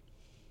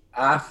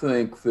I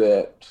think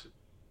that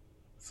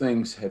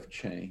things have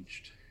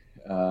changed.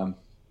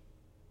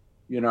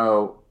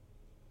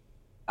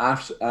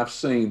 I've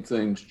seen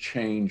things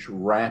change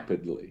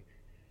rapidly,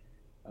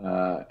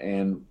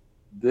 and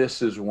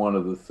this is one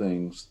of the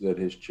things that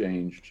has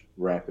changed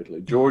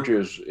rapidly. Georgia,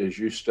 as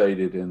you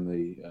stated in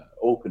the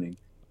opening,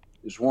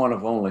 is one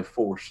of only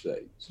 4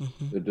 states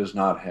mm-hmm. that does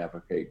not have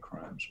a hate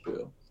crimes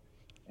bill.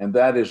 And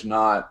that is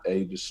not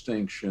a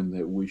distinction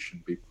that we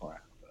should be proud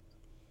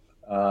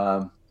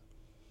of.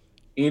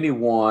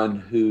 Anyone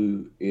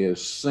who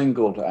is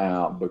singled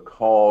out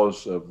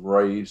because of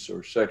race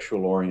or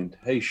sexual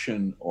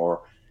orientation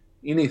or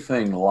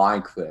anything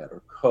like that,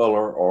 or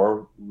color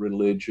or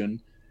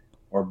religion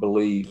or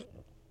belief,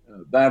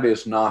 that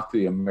is not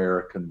the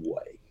American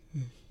way.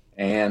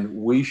 And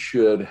we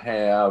should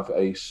have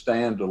a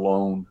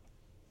standalone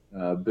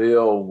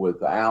bill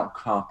without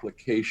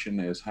complication,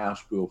 as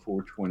House Bill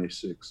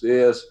 426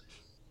 is,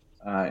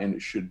 and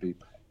it should be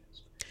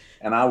passed.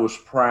 And I was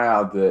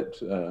proud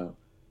that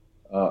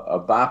a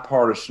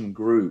bipartisan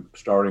group,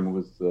 starting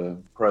with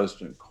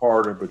President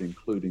Carter, but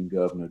including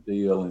Governor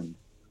Deal and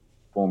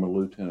former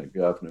Lieutenant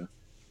Governor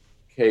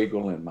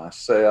Cagle and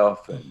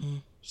myself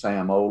and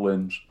Sam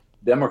Olens,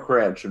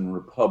 Democrats and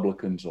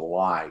Republicans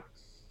alike,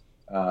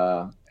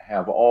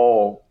 have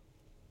all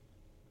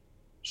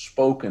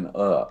spoken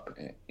up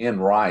in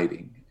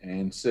writing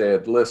and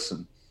said,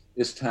 listen,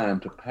 it's time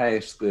to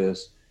pass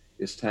this.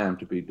 It's time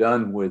to be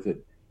done with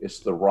it. It's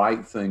the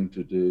right thing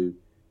to do.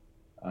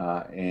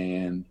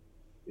 And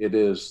it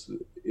is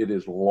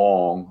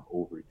long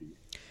overdue.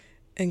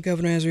 And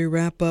Governor, as we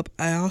wrap up,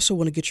 I also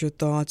want to get your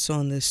thoughts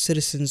on the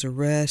citizens'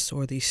 arrest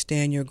or the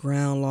stand your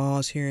ground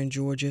laws here in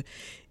Georgia.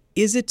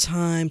 Is it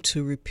time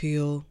to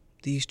repeal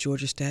these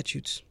Georgia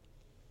statutes?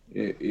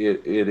 It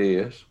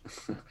is.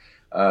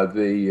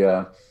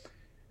 The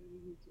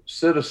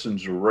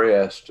citizens'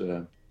 arrest,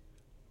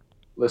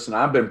 listen,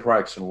 I've been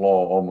practicing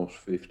law almost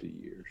 50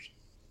 years,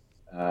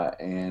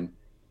 and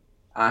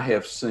I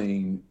have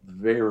seen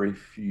very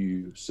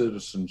few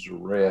citizens'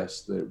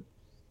 arrests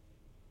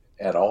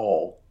at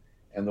all.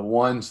 And the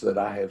ones that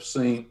I have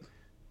seen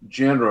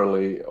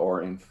generally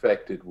are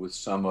infected with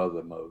some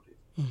other motive.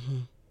 Mm-hmm.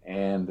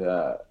 And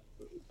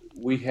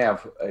we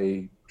have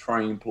a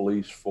trained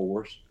police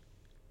force,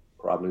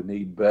 probably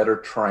need better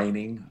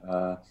training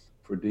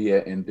for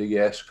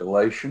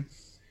de-escalation.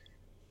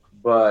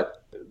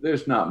 But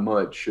there's not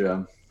much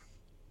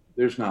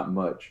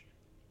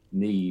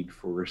need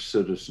for a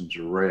citizen's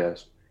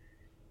arrest.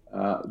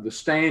 The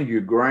stand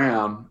your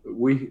ground,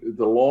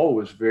 the law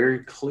was very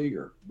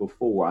clear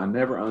before. I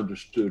never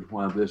understood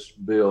why this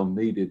bill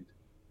needed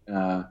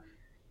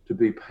to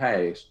be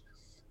passed.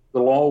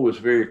 The law was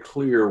very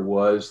clear,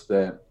 was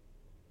that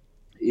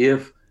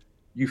if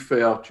you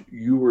felt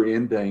you were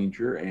in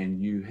danger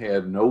and you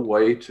had no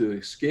way to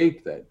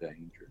escape that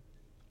danger,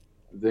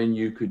 then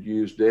you could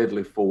use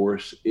deadly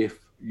force if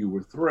you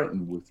were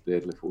threatened with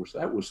deadly force.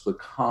 That was the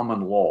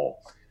common law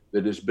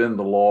that has been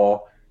the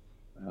law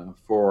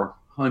for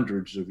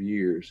hundreds of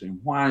years. And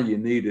why you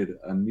needed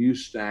a new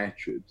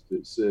statute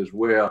that says,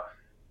 well,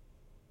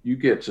 you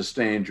get to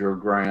stand your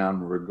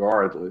ground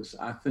regardless,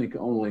 I think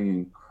only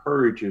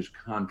encourages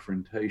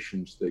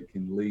confrontations that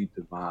can lead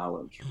to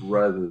violence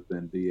rather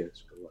than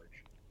de-escalation.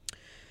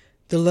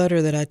 The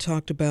letter that I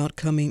talked about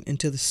coming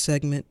into the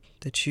segment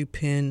that you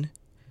penned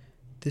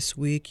this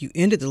week, you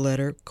ended the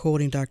letter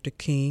quoting Dr.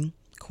 King,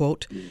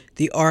 quote,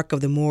 "The arc of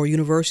the moral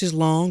universe is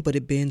long, but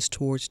it bends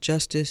towards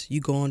justice."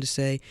 You go on to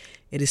say,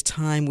 "It is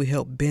time we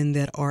help bend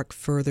that arc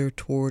further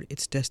toward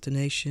its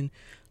destination."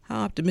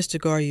 How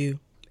optimistic are you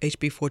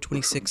HB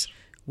 426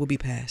 will be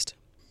passed?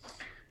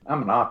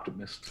 I'm an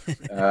optimist.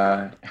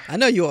 I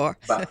know you are.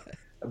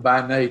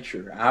 by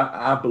nature.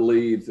 I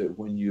believe that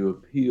when you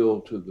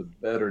appeal to the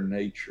better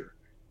nature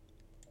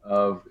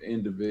of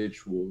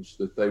individuals,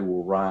 that they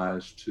will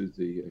rise to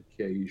the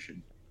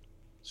occasion.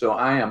 So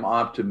I am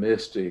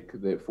optimistic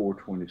that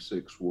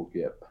 426 will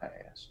get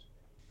passed.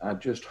 I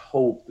just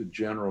hope the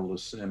General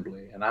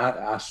Assembly, and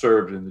I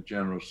served in the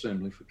General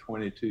Assembly for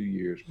 22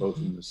 years, both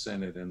in the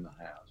Senate and the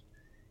House.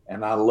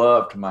 And I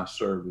loved my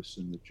service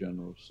in the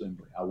General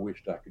Assembly. I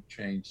wished I could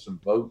change some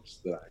votes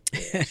that I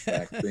cast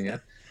back then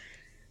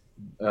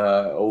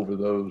over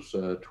those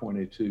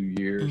 22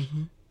 years.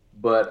 Mm-hmm.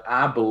 But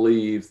I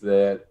believe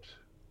that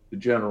the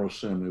General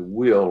Assembly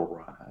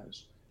will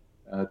rise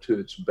to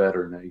its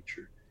better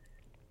nature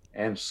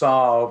and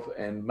solve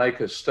and make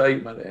a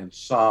statement and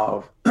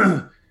solve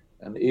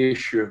an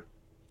issue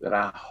that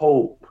I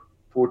hope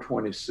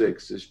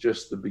 426 is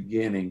just the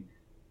beginning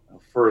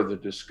of further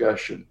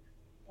discussion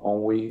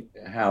on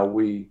how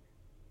we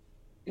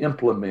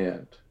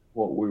implement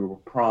what we were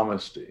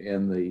promised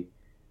in the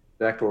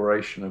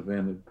Declaration of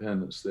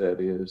Independence, that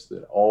is,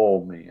 that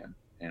all men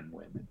and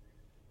women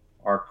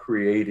are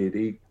created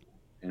equal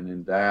and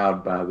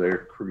endowed by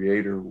their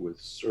Creator with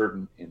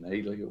certain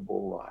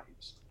inalienable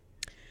rights.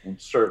 And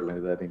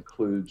certainly that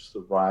includes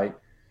the right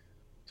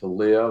to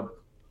live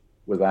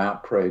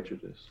without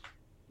prejudice,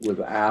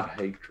 without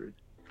hatred,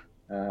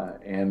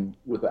 and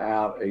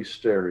without a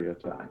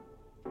stereotype.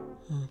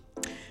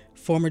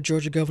 Former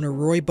Georgia Governor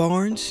Roy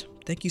Barnes,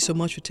 thank you so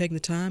much for taking the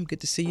time.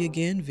 Good to see you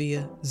again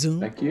via Zoom.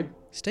 Thank you.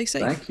 Stay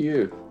safe. Thank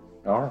you.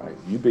 All right.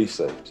 You be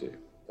safe too.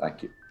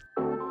 Thank you.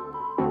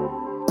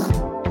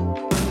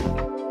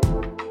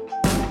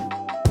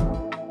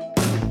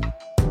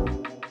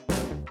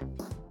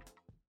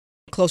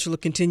 Closer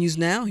Look continues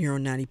now here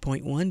on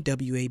 90.1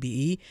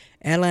 WABE,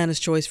 Atlanta's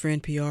Choice for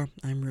NPR.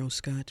 I'm Rose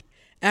Scott.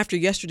 After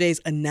yesterday's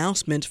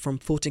announcement from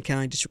Fulton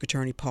County District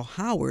Attorney Paul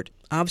Howard,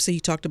 obviously he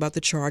talked about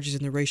the charges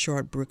in the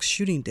Rayshard Brooks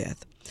shooting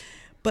death.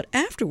 But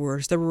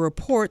afterwards, there were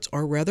reports,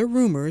 or rather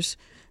rumors,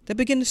 that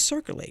began to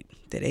circulate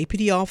that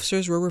APD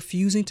officers were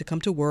refusing to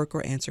come to work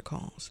or answer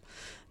calls.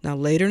 Now,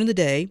 later in the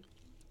day,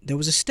 there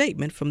was a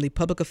statement from the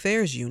Public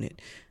Affairs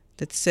Unit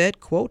that said,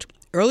 quote,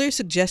 earlier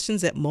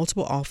suggestions that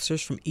multiple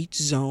officers from each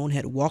zone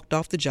had walked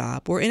off the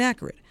job were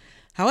inaccurate.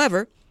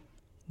 However,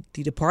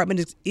 the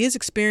department is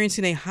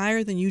experiencing a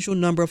higher than usual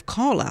number of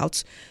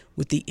call-outs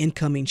with the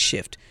incoming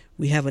shift.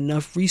 We have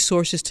enough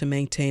resources to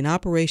maintain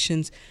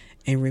operations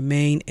and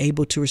remain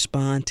able to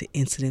respond to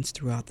incidents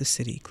throughout the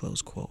city,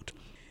 close quote.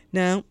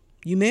 Now,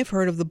 you may have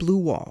heard of the Blue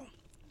Wall.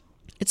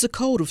 It's a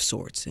code of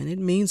sorts, and it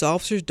means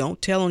officers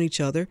don't tell on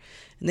each other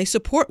and they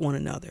support one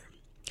another.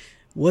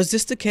 Was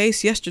this the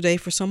case yesterday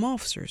for some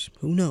officers?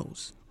 Who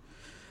knows?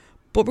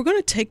 But we're going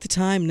to take the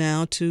time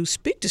now to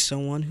speak to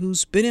someone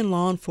who's been in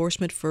law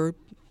enforcement for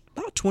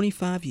about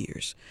 25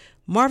 years.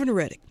 Marvin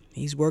Reddick.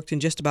 He's worked in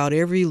just about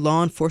every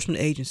law enforcement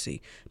agency,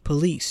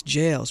 police,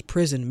 jails,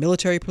 prison,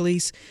 military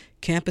police,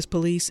 campus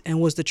police, and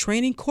was the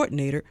training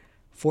coordinator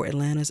for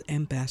Atlanta's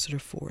Ambassador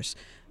Force.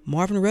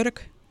 Marvin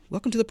Reddick,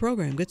 welcome to the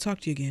program. Good to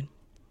talk to you again.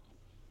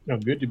 No,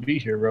 good to be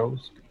here,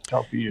 Rose. Good to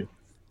talk to you.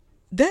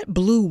 That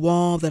blue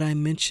wall that I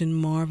mentioned,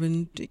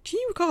 Marvin, can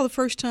you recall the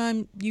first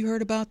time you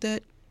heard about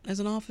that as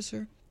an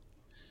officer?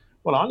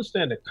 Well, I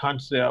understand the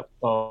concept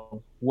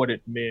of what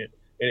it meant.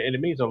 And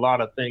it means a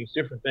lot of things,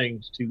 different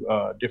things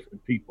to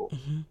different people.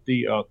 Mm-hmm.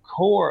 The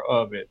core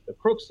of it, the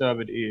crux of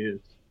it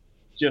is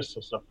just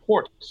a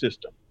support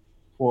system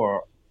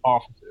for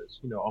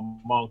officers,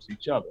 amongst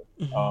each other,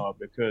 mm-hmm.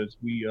 Because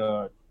we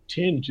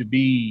tend to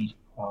be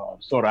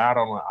sort of out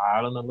on an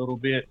island a little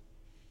bit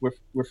with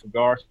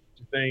regards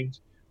to things.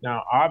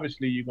 Now,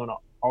 obviously, you're going to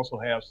also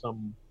have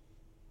some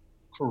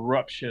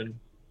corruption,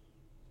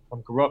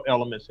 some corrupt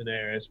elements in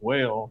there as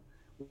well,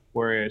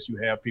 whereas you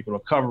have people are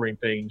covering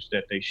things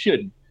that they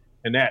shouldn't.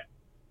 And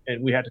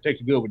we have to take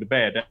the good with the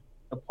bad. That's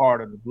a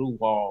part of the blue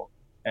wall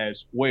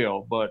as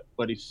well. But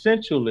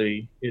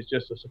essentially, it's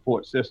just a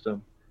support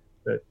system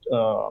that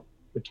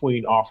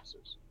between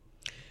officers.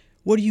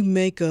 What do you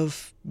make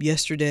of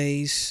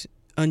yesterday's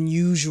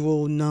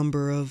unusual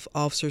number of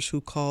officers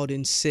who called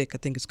in sick? I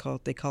think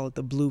they call it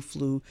the blue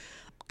flu.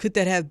 Could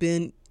that have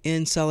been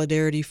in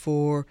solidarity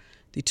for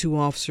the two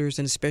officers,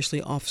 and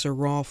especially Officer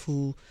Rolfe,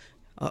 who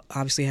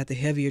obviously had the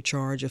heavier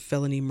charge of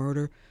felony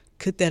murder?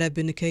 Could that have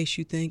been the case,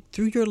 you think,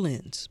 through your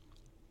lens?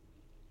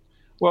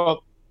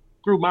 Well,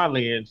 through my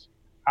lens,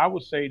 I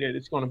would say that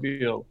it's going to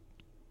be a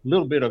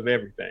little bit of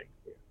everything.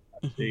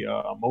 I see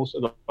most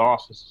of the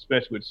officers,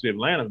 especially with City of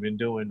Atlanta, have been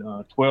doing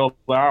 12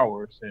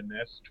 hours, and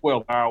that's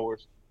 12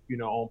 hours,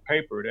 on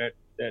paper.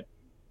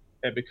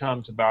 That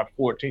becomes about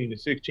 14 to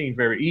 16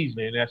 very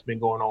easily, and that's been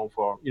going on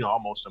for,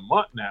 almost a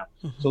month now.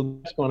 Mm-hmm. So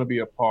that's going to be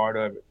a part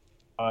of it.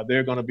 There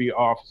are going to be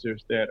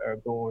officers that are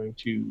going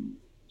to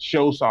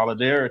show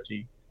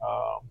solidarity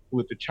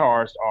with the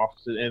charged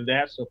officers, and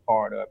that's a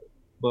part of it.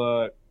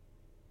 But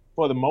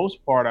for the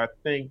most part, I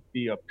think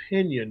the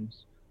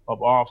opinions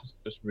of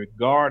officers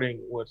regarding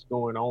what's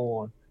going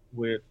on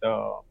with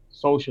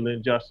social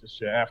injustice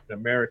to African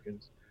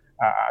Americans,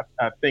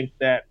 I think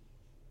that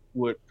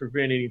would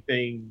prevent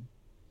anything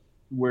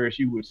whereas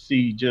you would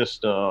see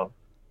just a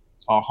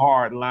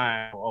hard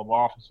line of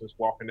officers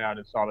walking out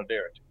in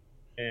solidarity.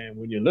 And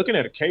when you're looking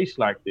at a case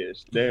like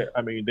this,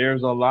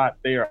 there's a lot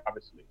there,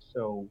 obviously.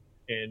 So,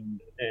 and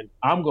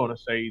I'm going to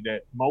say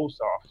that most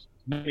officers,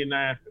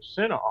 99%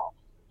 of officers,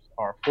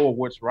 are for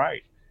what's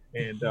right.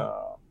 And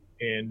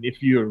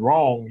if you're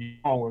wrong, you're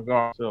wrong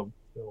regardless of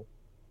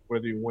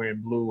whether you're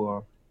wearing blue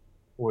or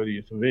whether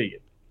you're civilian.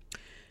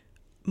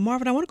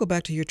 Marvin, I want to go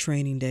back to your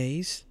training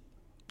days.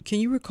 Can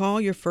you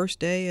recall your first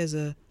day as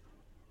a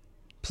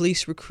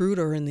police recruit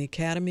or in the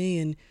academy,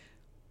 and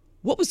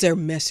what was their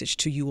message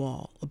to you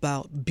all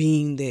about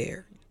being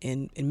there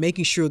and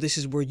making sure this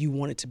is where you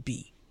wanted to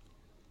be?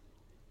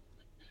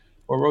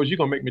 Well, Rose, you're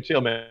going to make me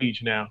tell my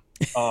age now.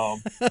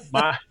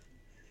 My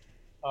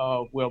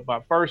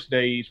first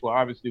days were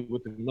obviously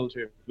with the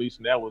military police,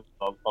 and that was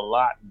a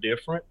lot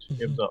different.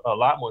 Mm-hmm. It was a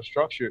lot more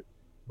structured.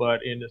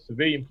 But in the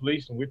civilian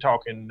police, and we're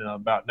talking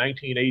about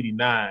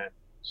 1989,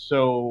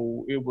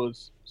 so it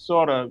was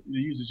sort of, to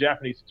use a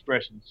Japanese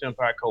expression,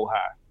 senpai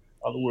kohai.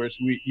 In other words,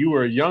 you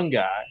were a young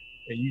guy,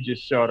 and you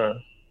just sort of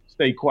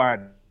stayed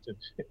quiet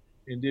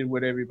and did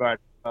what everybody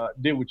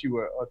did what you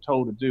were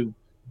told to do.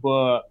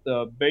 But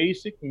the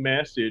basic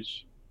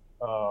message,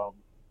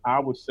 I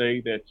would say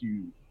that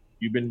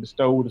you've been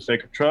bestowed with a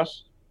sacred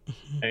trust,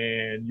 mm-hmm.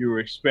 and you were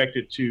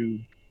expected to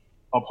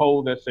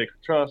uphold that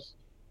sacred trust,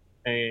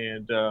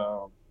 and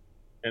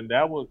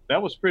that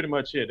was pretty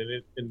much it.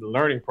 And the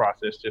learning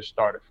process just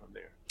started from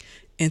there.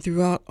 And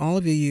throughout all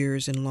of your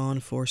years in law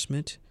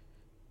enforcement,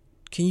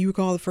 can you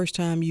recall the first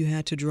time you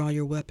had to draw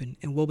your weapon,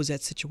 and what was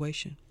that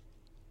situation?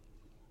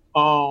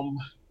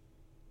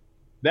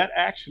 That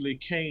actually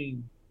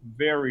came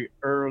very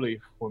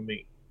early for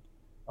me.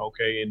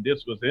 Okay, and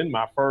this was in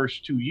my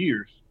first 2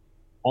 years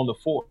on the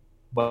force.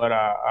 But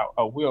I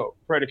will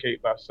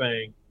predicate by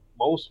saying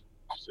most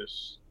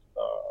officers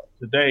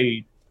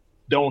today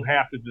don't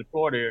have to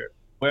deploy their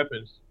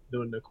weapons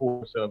during the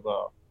course of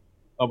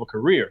a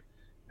career.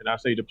 And I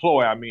say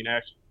deploy, I mean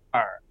actually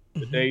fire.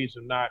 The Mm-hmm. days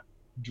of not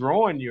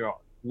drawing your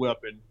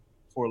weapon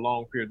for a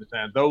long period of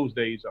time, those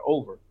days are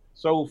over.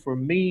 So for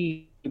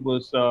me, it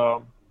was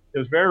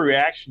very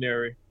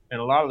reactionary, and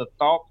a lot of the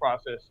thought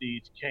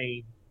processes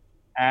came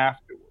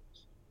afterwards.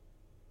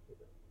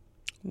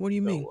 What do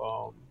you mean?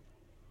 So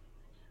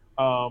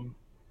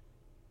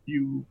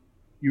you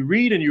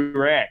read and you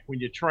react when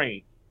you're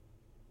trained.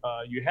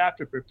 You have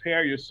to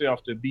prepare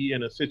yourself to be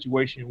in a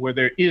situation where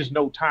there is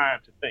no time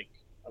to think.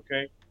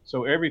 Okay,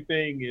 so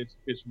everything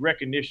is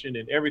recognition,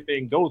 and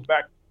everything goes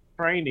back to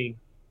training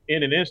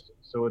in an instant.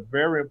 So it's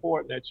very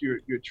important that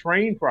you're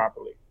trained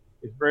properly.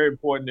 It's very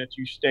important that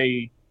you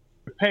stay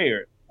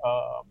prepared,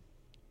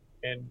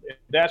 and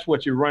that's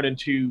what you run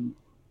into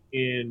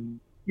in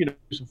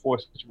some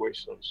force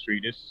situations on the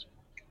street.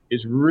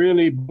 It's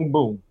really boom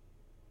boom.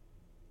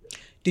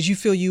 Did you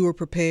feel you were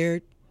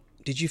prepared?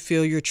 Did you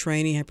feel your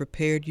training had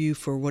prepared you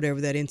for whatever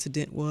that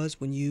incident was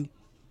when you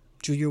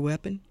drew your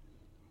weapon?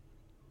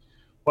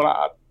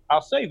 Well,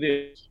 I'll say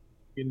this.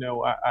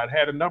 I'd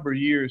had a number of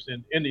years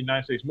in the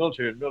United States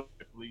military and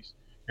military police,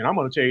 and I'm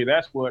going to tell you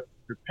that's what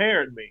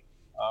prepared me.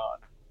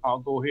 I'll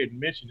go ahead and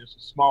mention it's a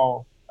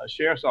small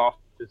sheriff's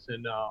office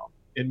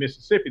in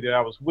Mississippi that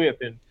I was with,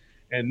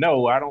 and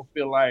no, I don't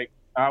feel like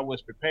I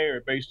was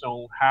prepared based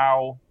on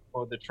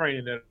the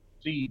training that I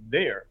received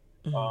there.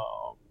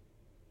 Mm-hmm.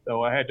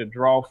 So I had to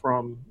draw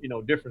from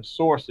different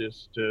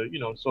sources to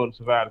sort of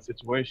survive the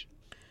situation.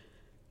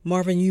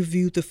 Marvin, you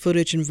viewed the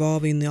footage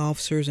involving the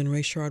officers and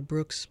Rayshard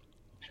Brooks?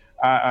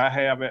 I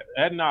have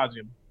ad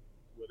nauseum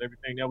with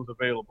everything that was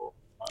available.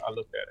 I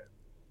looked at it.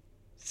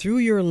 Through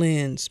your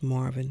lens,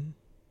 Marvin,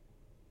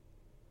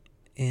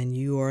 and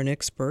you are an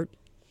expert,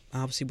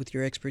 obviously with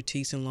your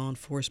expertise in law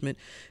enforcement,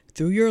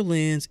 through your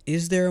lens,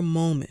 is there a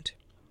moment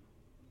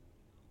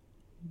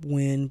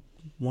when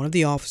one of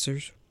the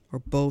officers or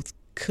both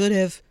could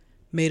have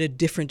made a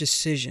different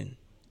decision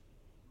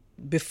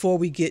before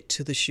we get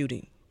to the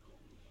shooting?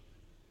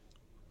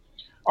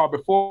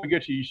 Before we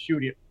get to the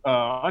shooting,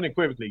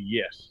 unequivocally,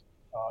 yes.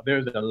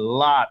 There's a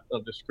lot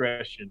of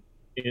discretion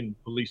in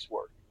police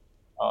work.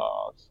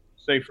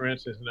 Say, for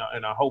instance,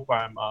 and I hope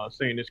I'm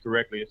saying this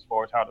correctly as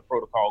far as how the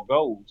protocol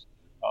goes,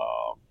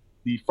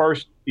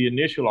 the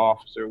initial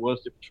officer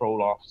was the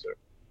patrol officer,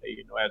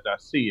 as I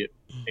see it.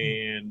 Mm-hmm.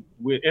 And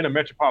within a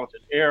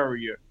metropolitan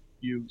area,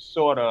 you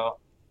sort of,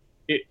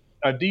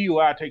 a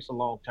DUI takes a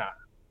long time.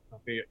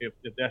 Okay, if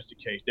that's the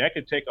case, that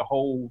could take a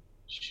whole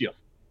shift.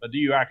 A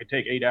DUI could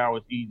take 8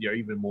 hours easy or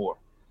even more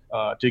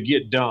to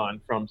get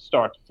done from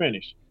start to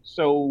finish.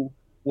 So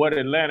what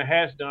Atlanta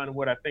has done, and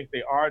what I think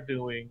they are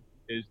doing,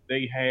 is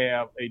they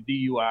have a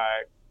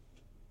DUI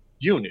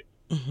unit.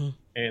 Mm-hmm.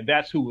 And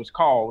that's who was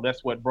called.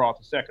 That's what brought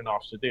the second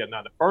officer there.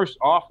 Now, the first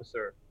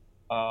officer,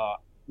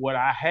 what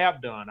I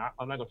have done,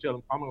 I'm not going to tell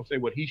him, I'm going to say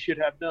what he should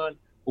have done.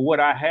 But what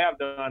I have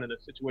done in a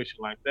situation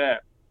like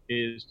that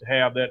is to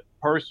have that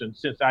person,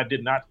 since I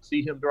did not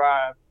see him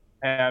drive,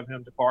 have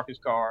him to park his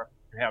car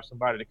and have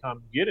somebody to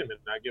come get him. And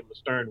I give him a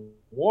stern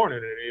warning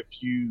that if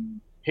you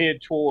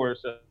head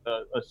towards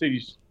a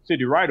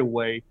city right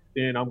away,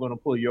 then I'm going to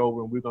pull you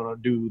over and we're going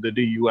to do the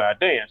DUI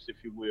dance, if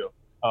you will.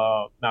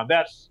 Now,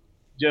 that's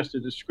just a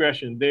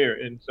discretion there.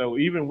 And so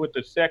even with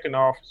the second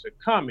officer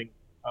coming,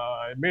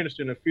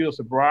 administering a field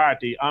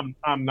sobriety, I'm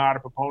not a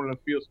proponent of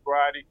field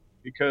sobriety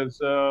because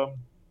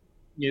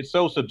it's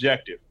so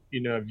subjective.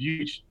 If you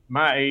reach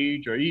my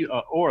age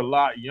or a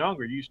lot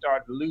younger, you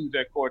start to lose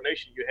that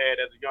coordination you had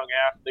as a young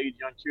athlete,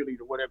 young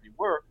cheerleader, whatever you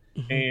were.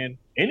 Mm-hmm. And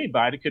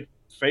anybody could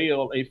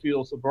fail a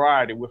field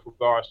sobriety with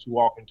regards to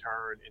walk and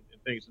turn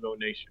and things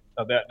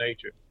of that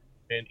nature.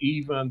 And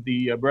even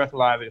the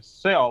breathalyzer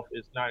itself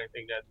is not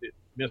anything that's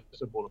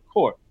admissible to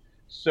court.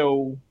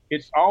 So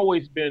it's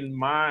always been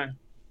my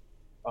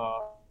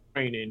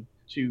training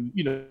to,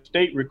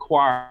 state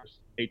requires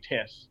a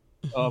test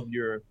of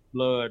your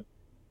blood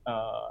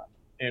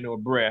and or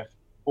breath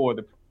for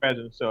the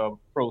presence of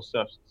pro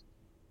substance.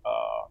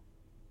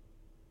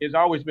 It's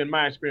always been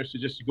my experience to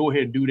just go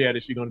ahead and do that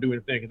if you're going to do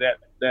anything.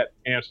 That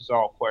answers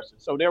all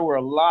questions. So there were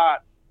a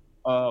lot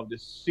of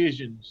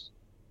decisions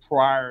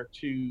prior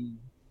to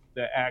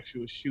the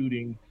actual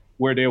shooting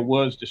where there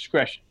was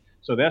discretion.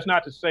 So that's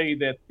not to say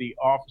that the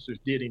officers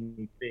did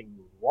anything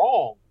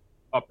wrong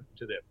up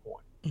to that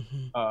point.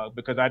 Mm-hmm.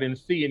 Because I didn't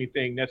see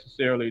anything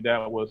necessarily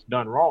that was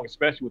done wrong,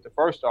 especially with the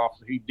first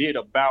officer. He did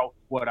about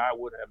what I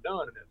would have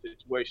done in that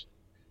situation.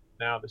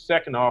 Now, the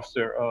second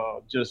officer,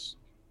 just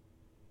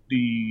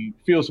the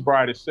field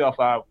sobriety itself,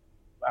 I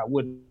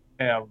wouldn't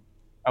have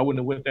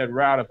went that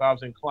route if I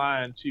was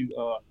inclined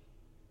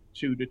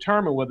to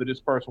determine whether this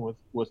person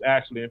was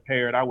actually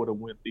impaired. I would have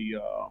went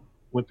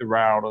the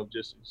route of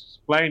just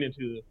explaining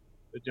to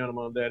the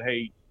gentleman that,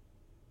 hey,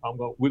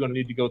 we're going to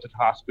need to go to the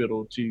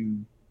hospital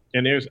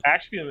and there's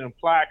actually an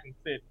implied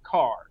consent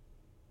card,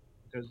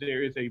 because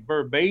there is a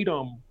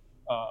verbatim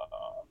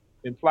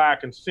implied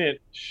consent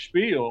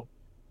spiel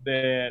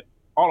that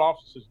all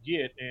officers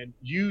get, and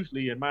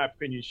usually, in my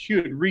opinion,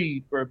 should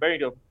read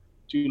verbatim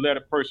to let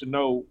a person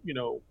know,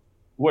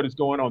 what is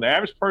going on. The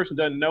average person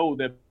doesn't know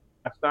that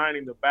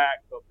signing the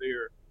back of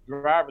their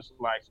driver's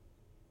license,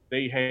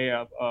 they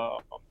have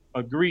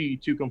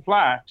agreed to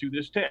comply to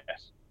this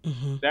test.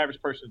 Mm-hmm. The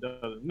average person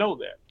doesn't know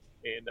that.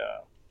 And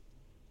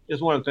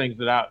it's one of the things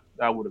that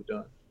I would have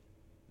done.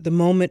 The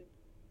moment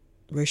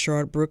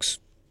Rayshard Brooks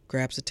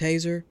grabs a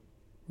taser,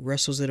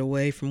 wrestles it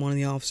away from one of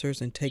the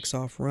officers, and takes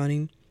off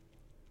running.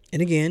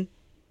 And again,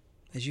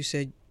 as you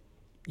said,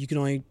 you can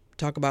only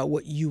talk about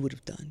what you would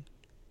have done.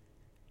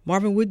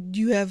 Marvin, would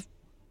you have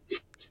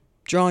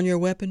drawn your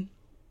weapon?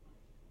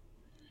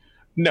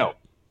 No,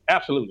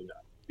 absolutely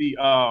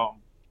not.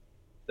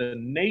 The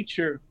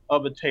nature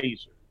of a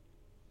taser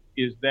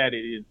is that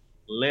it is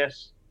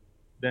less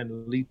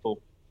than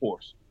lethal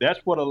force. That's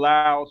what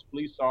allows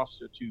police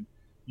officers to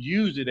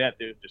use it at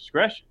their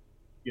discretion.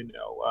 You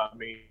know, I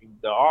mean,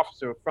 the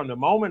officer, from the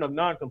moment of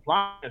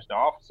noncompliance, the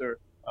officer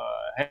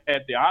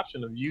had the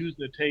option of using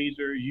the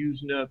taser,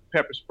 using a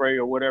pepper spray,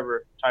 or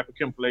whatever type of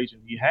chemical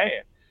agent he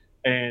had.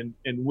 And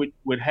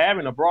with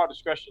having a broad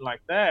discretion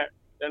like that,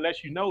 that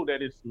lets you know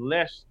that it's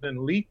less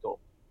than lethal.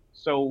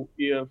 So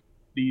if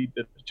the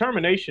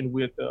determination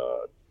with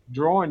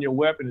drawing your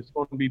weapon is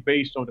going to be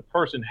based on the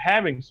person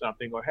having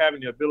something or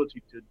having the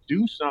ability to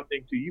do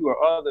something to you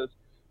or others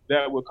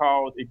that would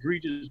cause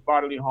egregious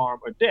bodily harm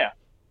or death.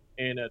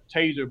 And a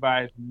taser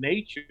by its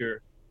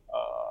nature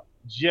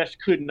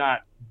just could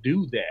not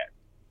do that.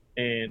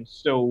 And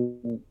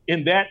so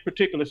in that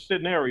particular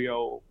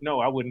scenario, no,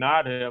 I would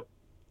not have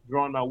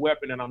drawn my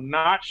weapon. And I'm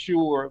not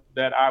sure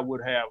that I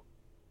would have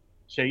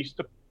chased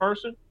the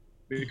person,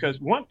 because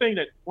one thing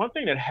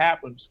that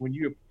happens when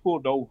you're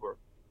pulled over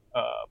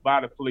by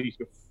the police,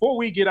 before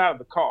we get out of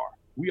the car,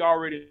 we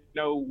already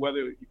know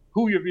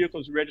who your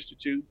vehicle is registered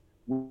to,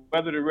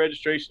 whether the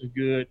registration is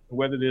good, and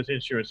whether there's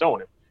insurance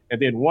on it.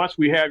 And then once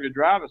we have your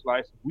driver's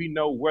license, we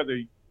know whether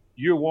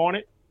you're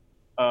wanted,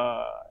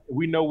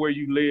 we know where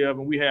you live,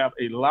 and we have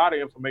a lot of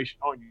information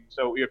on you.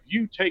 So if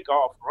you take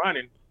off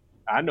running,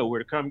 I know where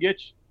to come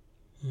get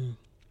you.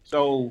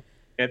 So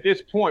at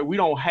this point, we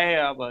don't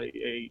have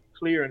a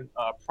clear and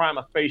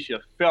prima facie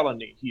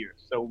felony here.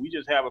 So we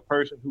just have a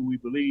person who we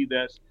believe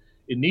that's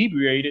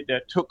inebriated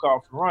that took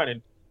off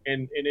running,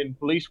 and in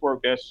police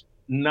work, that's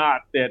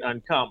not that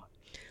uncommon.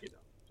 You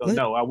know? So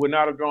no, I would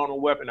not have drawn a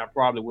weapon. I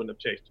probably wouldn't have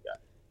chased the guy.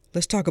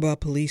 Let's talk about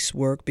police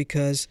work,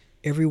 because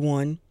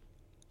everyone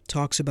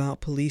talks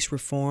about police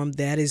reform.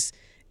 That is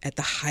at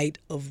the height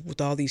of,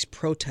 with all these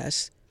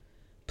protests,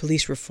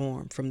 police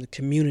reform from the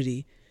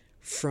community,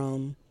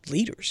 from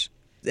leaders.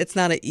 That's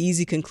not an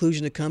easy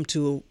conclusion to come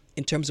to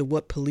in terms of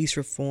what police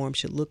reform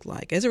should look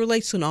like as it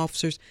relates to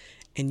officers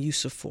and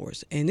use of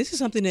force. And this is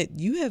something that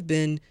you have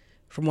been,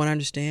 from what I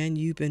understand,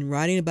 you've been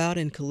writing about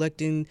and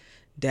collecting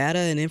data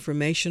and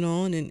information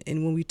on. And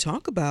when we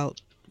talk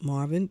about,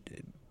 Marvin,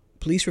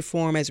 police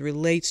reform as it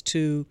relates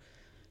to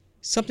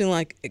something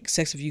like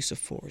excessive use of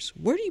force,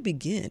 where do you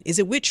begin? Is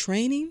it with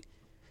training?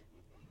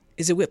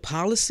 Is it with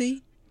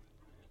policy?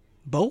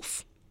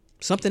 Both?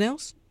 Something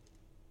else?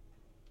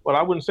 Well,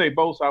 I wouldn't say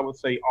both. I would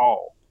say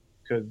all,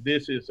 because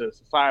this is a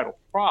societal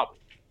problem.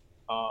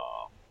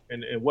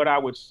 And what I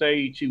would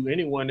say to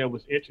anyone that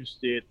was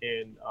interested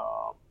in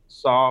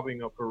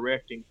solving or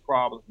correcting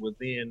problems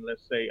within,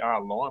 let's say,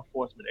 our law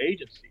enforcement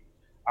agency,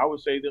 I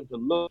would say them to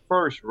look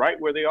first right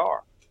where they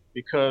are,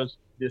 because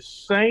the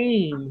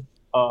same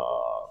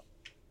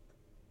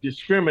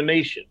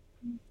discrimination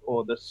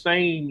or the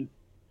same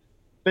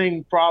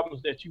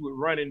problems that you would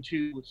run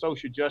into with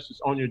social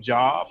justice on your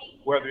job,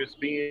 whether it's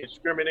being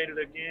discriminated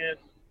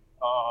against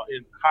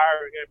in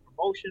hiring and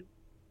promotion,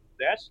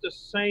 that's the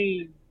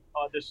same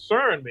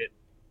discernment,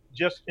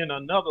 just in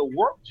another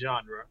work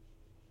genre.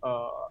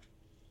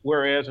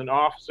 Whereas an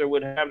officer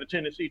would have the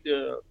tendency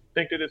to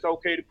think that it's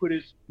okay to put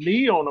his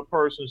knee on a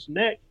person's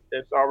neck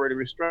that's already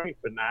restrained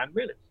for 9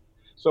 minutes.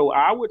 So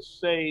I would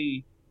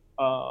say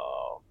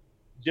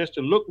just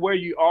to look where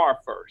you are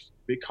first,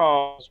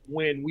 because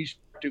when we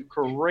start to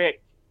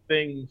correct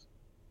things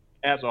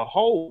as a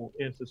whole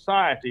in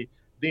society,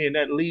 then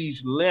that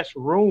leaves less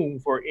room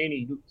for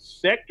any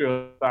sector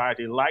of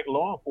society like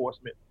law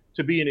enforcement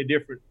to be any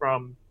different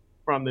from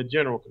the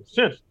general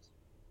consensus.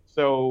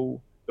 So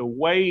the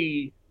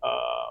way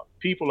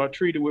people are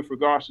treated with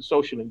regards to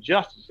social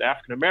injustice,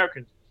 African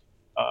Americans,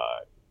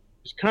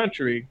 this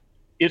country,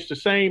 it's the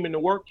same in the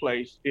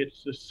workplace.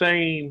 It's the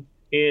same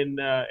in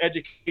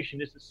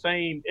education. It's the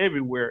same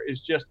everywhere.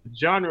 It's just the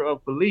genre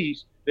of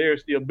police.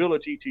 There's the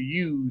ability to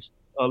use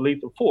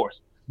lethal force,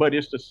 but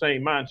it's the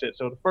same mindset.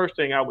 So the first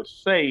thing I would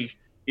say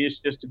is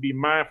just to be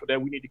mindful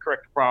that we need to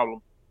correct the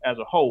problem as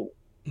a whole.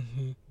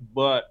 Mm-hmm.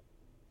 But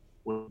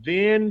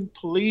within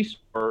police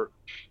work,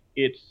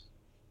 it's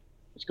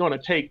going to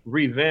take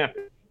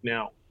revamping.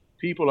 Now,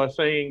 people are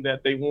saying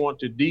that they want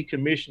to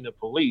decommission the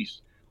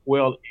police.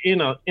 Well,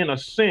 in a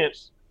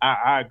sense,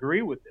 I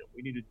agree with them.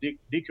 We need to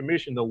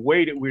decommission the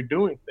way that we're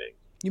doing things.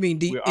 You mean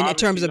in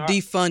terms of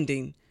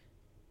defunding?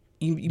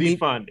 You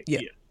defunding, mean, yeah.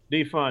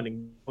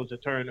 Defunding was the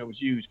term that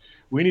was used.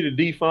 We need to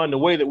defund the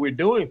way that we're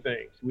doing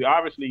things. We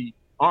obviously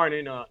aren't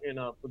in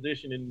a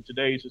position in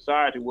today's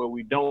society where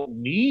we don't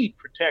need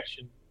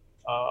protection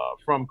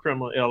from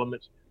criminal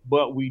elements,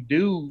 but we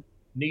do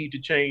need to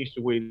change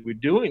the way we're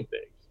doing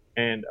things.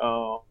 And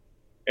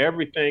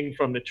everything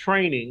from the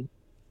training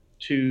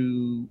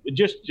to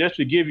just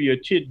to give you a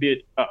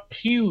tidbit, a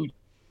huge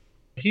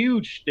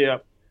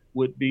step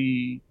would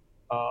be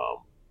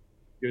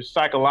your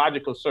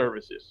psychological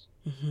services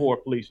for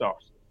police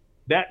officers.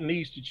 That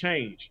needs to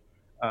change.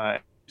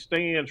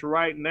 Stands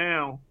right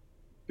now,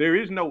 there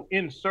is no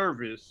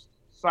in-service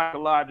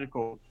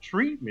psychological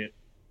treatment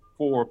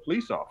for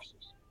police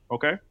officers,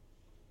 okay?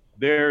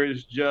 There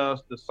is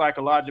just the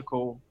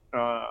psychological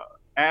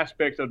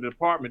aspects of the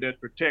department that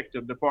protect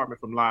the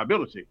department from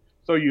liability.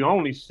 So you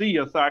only see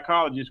a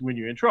psychologist when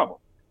you're in trouble.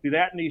 See,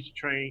 that needs to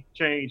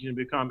change and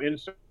become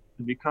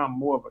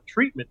more of a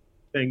treatment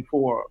thing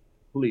for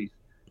police.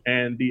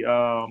 And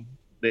the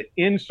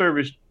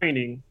in-service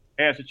training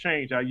has to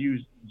change. I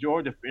use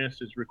Georgia, for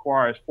instance,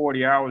 requires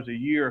 40 hours a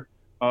year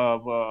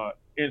of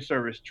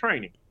in-service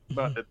training.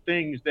 But the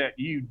things that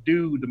you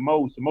do the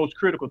most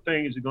critical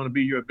things are going to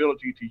be your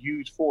ability to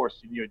use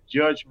force and your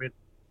judgment,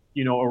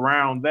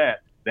 around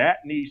that.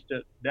 That needs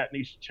to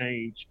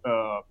change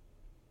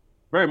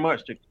very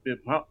much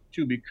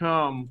to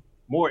become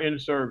more in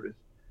service.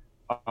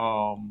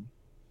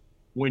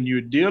 When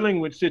you're dealing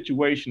with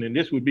situation, and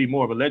this would be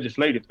more of a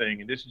legislative thing,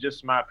 and this is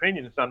just my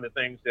opinion and some of the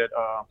things that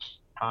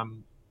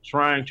I'm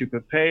trying to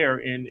prepare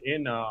in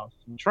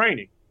some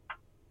training.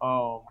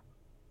 The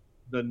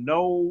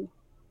no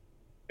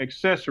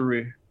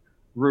accessory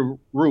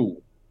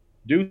rule,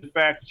 due to the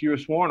fact that you're a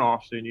sworn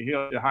officer and you're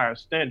held to a higher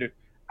standard,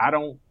 I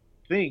don't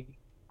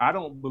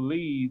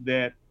believe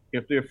that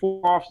if there are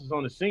 4 officers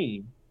on the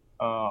scene,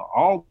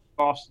 all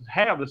officers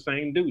have the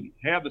same duty,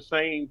 have the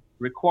same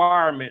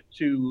requirement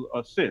to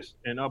assist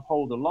and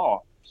uphold the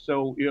law.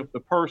 So if the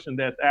person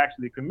that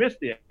actually commits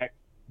the act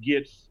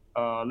gets,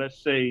 let's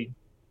say,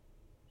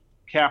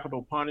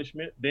 capital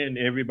punishment, then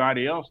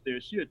everybody else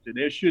there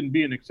shouldn't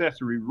be an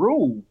accessory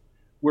rule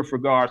with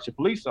regards to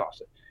police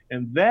officer.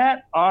 And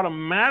that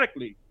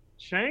automatically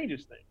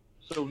changes things.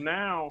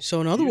 So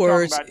in other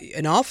words,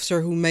 an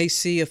officer who may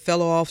see a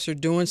fellow officer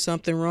doing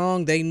something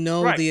wrong, they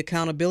know the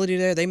accountability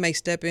there. They may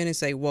step in and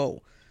say,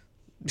 whoa.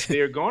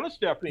 They're going to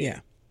step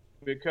in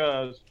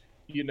because,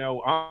 I'm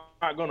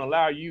not going to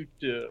allow you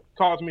to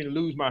cause me to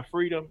lose my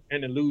freedom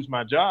and to lose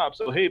my job.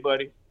 So, hey,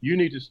 buddy, you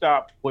need to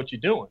stop what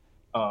you're doing.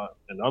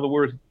 In other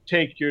words,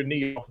 take your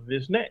knee off of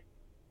his neck.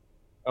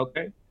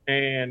 Okay.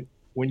 And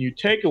when you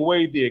take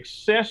away the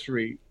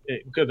accessory,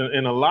 because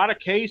in a lot of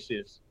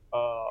cases,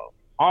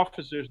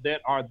 officers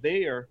that are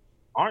there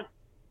aren't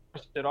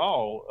at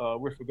all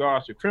with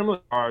regards to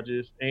criminal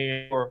charges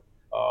and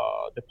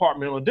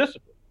departmental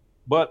discipline,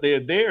 but they're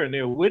there and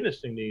they're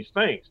witnessing these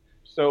things.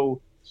 So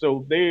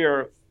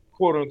they're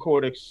quote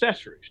unquote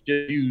accessories.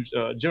 Just use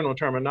general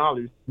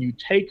terminology. You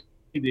take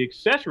the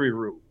accessory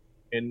rule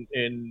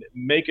and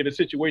make it a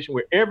situation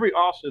where every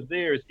officer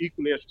there is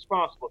equally as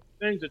responsible.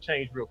 Things have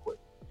changed real quick.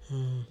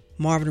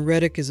 Marvin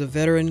Reddick is a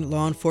veteran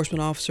law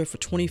enforcement officer for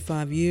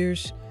 25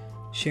 years.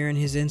 Sharing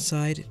his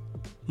insight.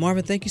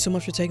 Marvin, thank you so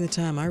much for taking the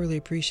time. I really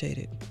appreciate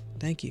it.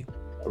 Thank you.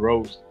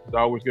 Rose, it's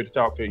always good to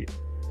talk to you.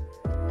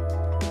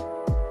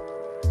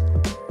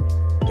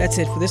 That's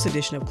it for this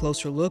edition of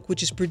Closer Look,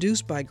 which is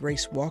produced by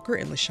Grace Walker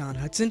and LaShawn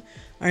Hudson.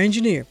 Our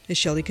engineer is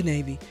Shelley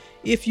Canavy.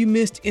 If you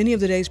missed any of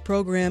today's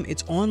program,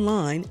 it's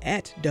online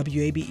at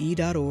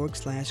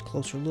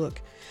wabe.org/closerlook.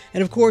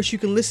 And of course, you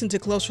can listen to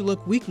Closer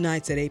Look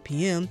weeknights at 8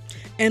 p.m.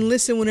 and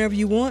listen whenever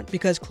you want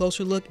because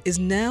Closer Look is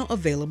now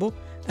available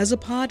as a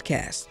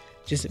podcast.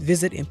 Just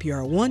visit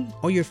NPR One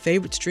or your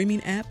favorite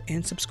streaming app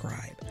and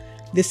subscribe.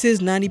 This is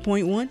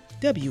 90.1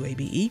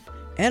 WABE,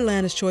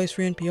 Atlanta's Choice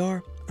for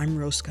NPR. I'm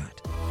Rose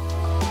Scott.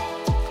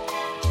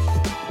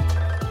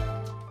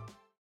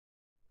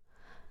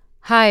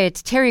 Hi,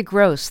 it's Terry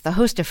Gross, the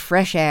host of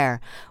Fresh Air.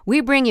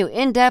 We bring you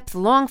in-depth,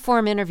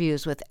 long-form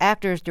interviews with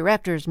actors,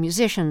 directors,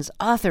 musicians,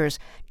 authors,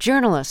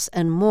 journalists,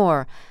 and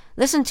more.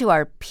 Listen to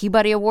our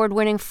Peabody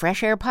Award-winning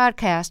Fresh Air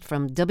podcast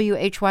from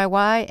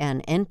WHYY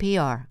and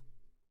NPR.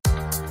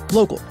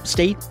 Local,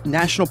 state,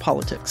 national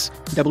politics.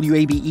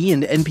 WABE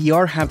and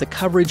NPR have the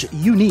coverage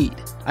you need.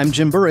 I'm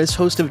Jim Burris,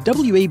 host of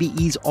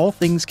WABE's All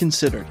Things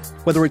Considered.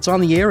 Whether it's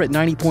on the air at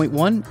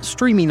 90.1,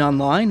 streaming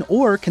online,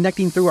 or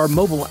connecting through our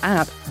mobile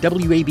app,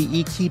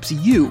 WABE keeps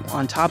you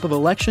on top of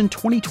election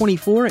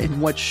 2024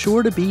 in what's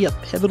sure to be a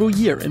pivotal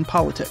year in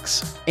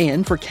politics.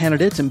 And for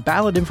candidates and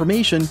ballot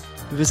information,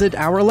 visit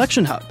our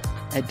election hub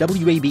at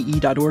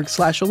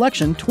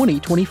wabe.org/election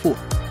 2024.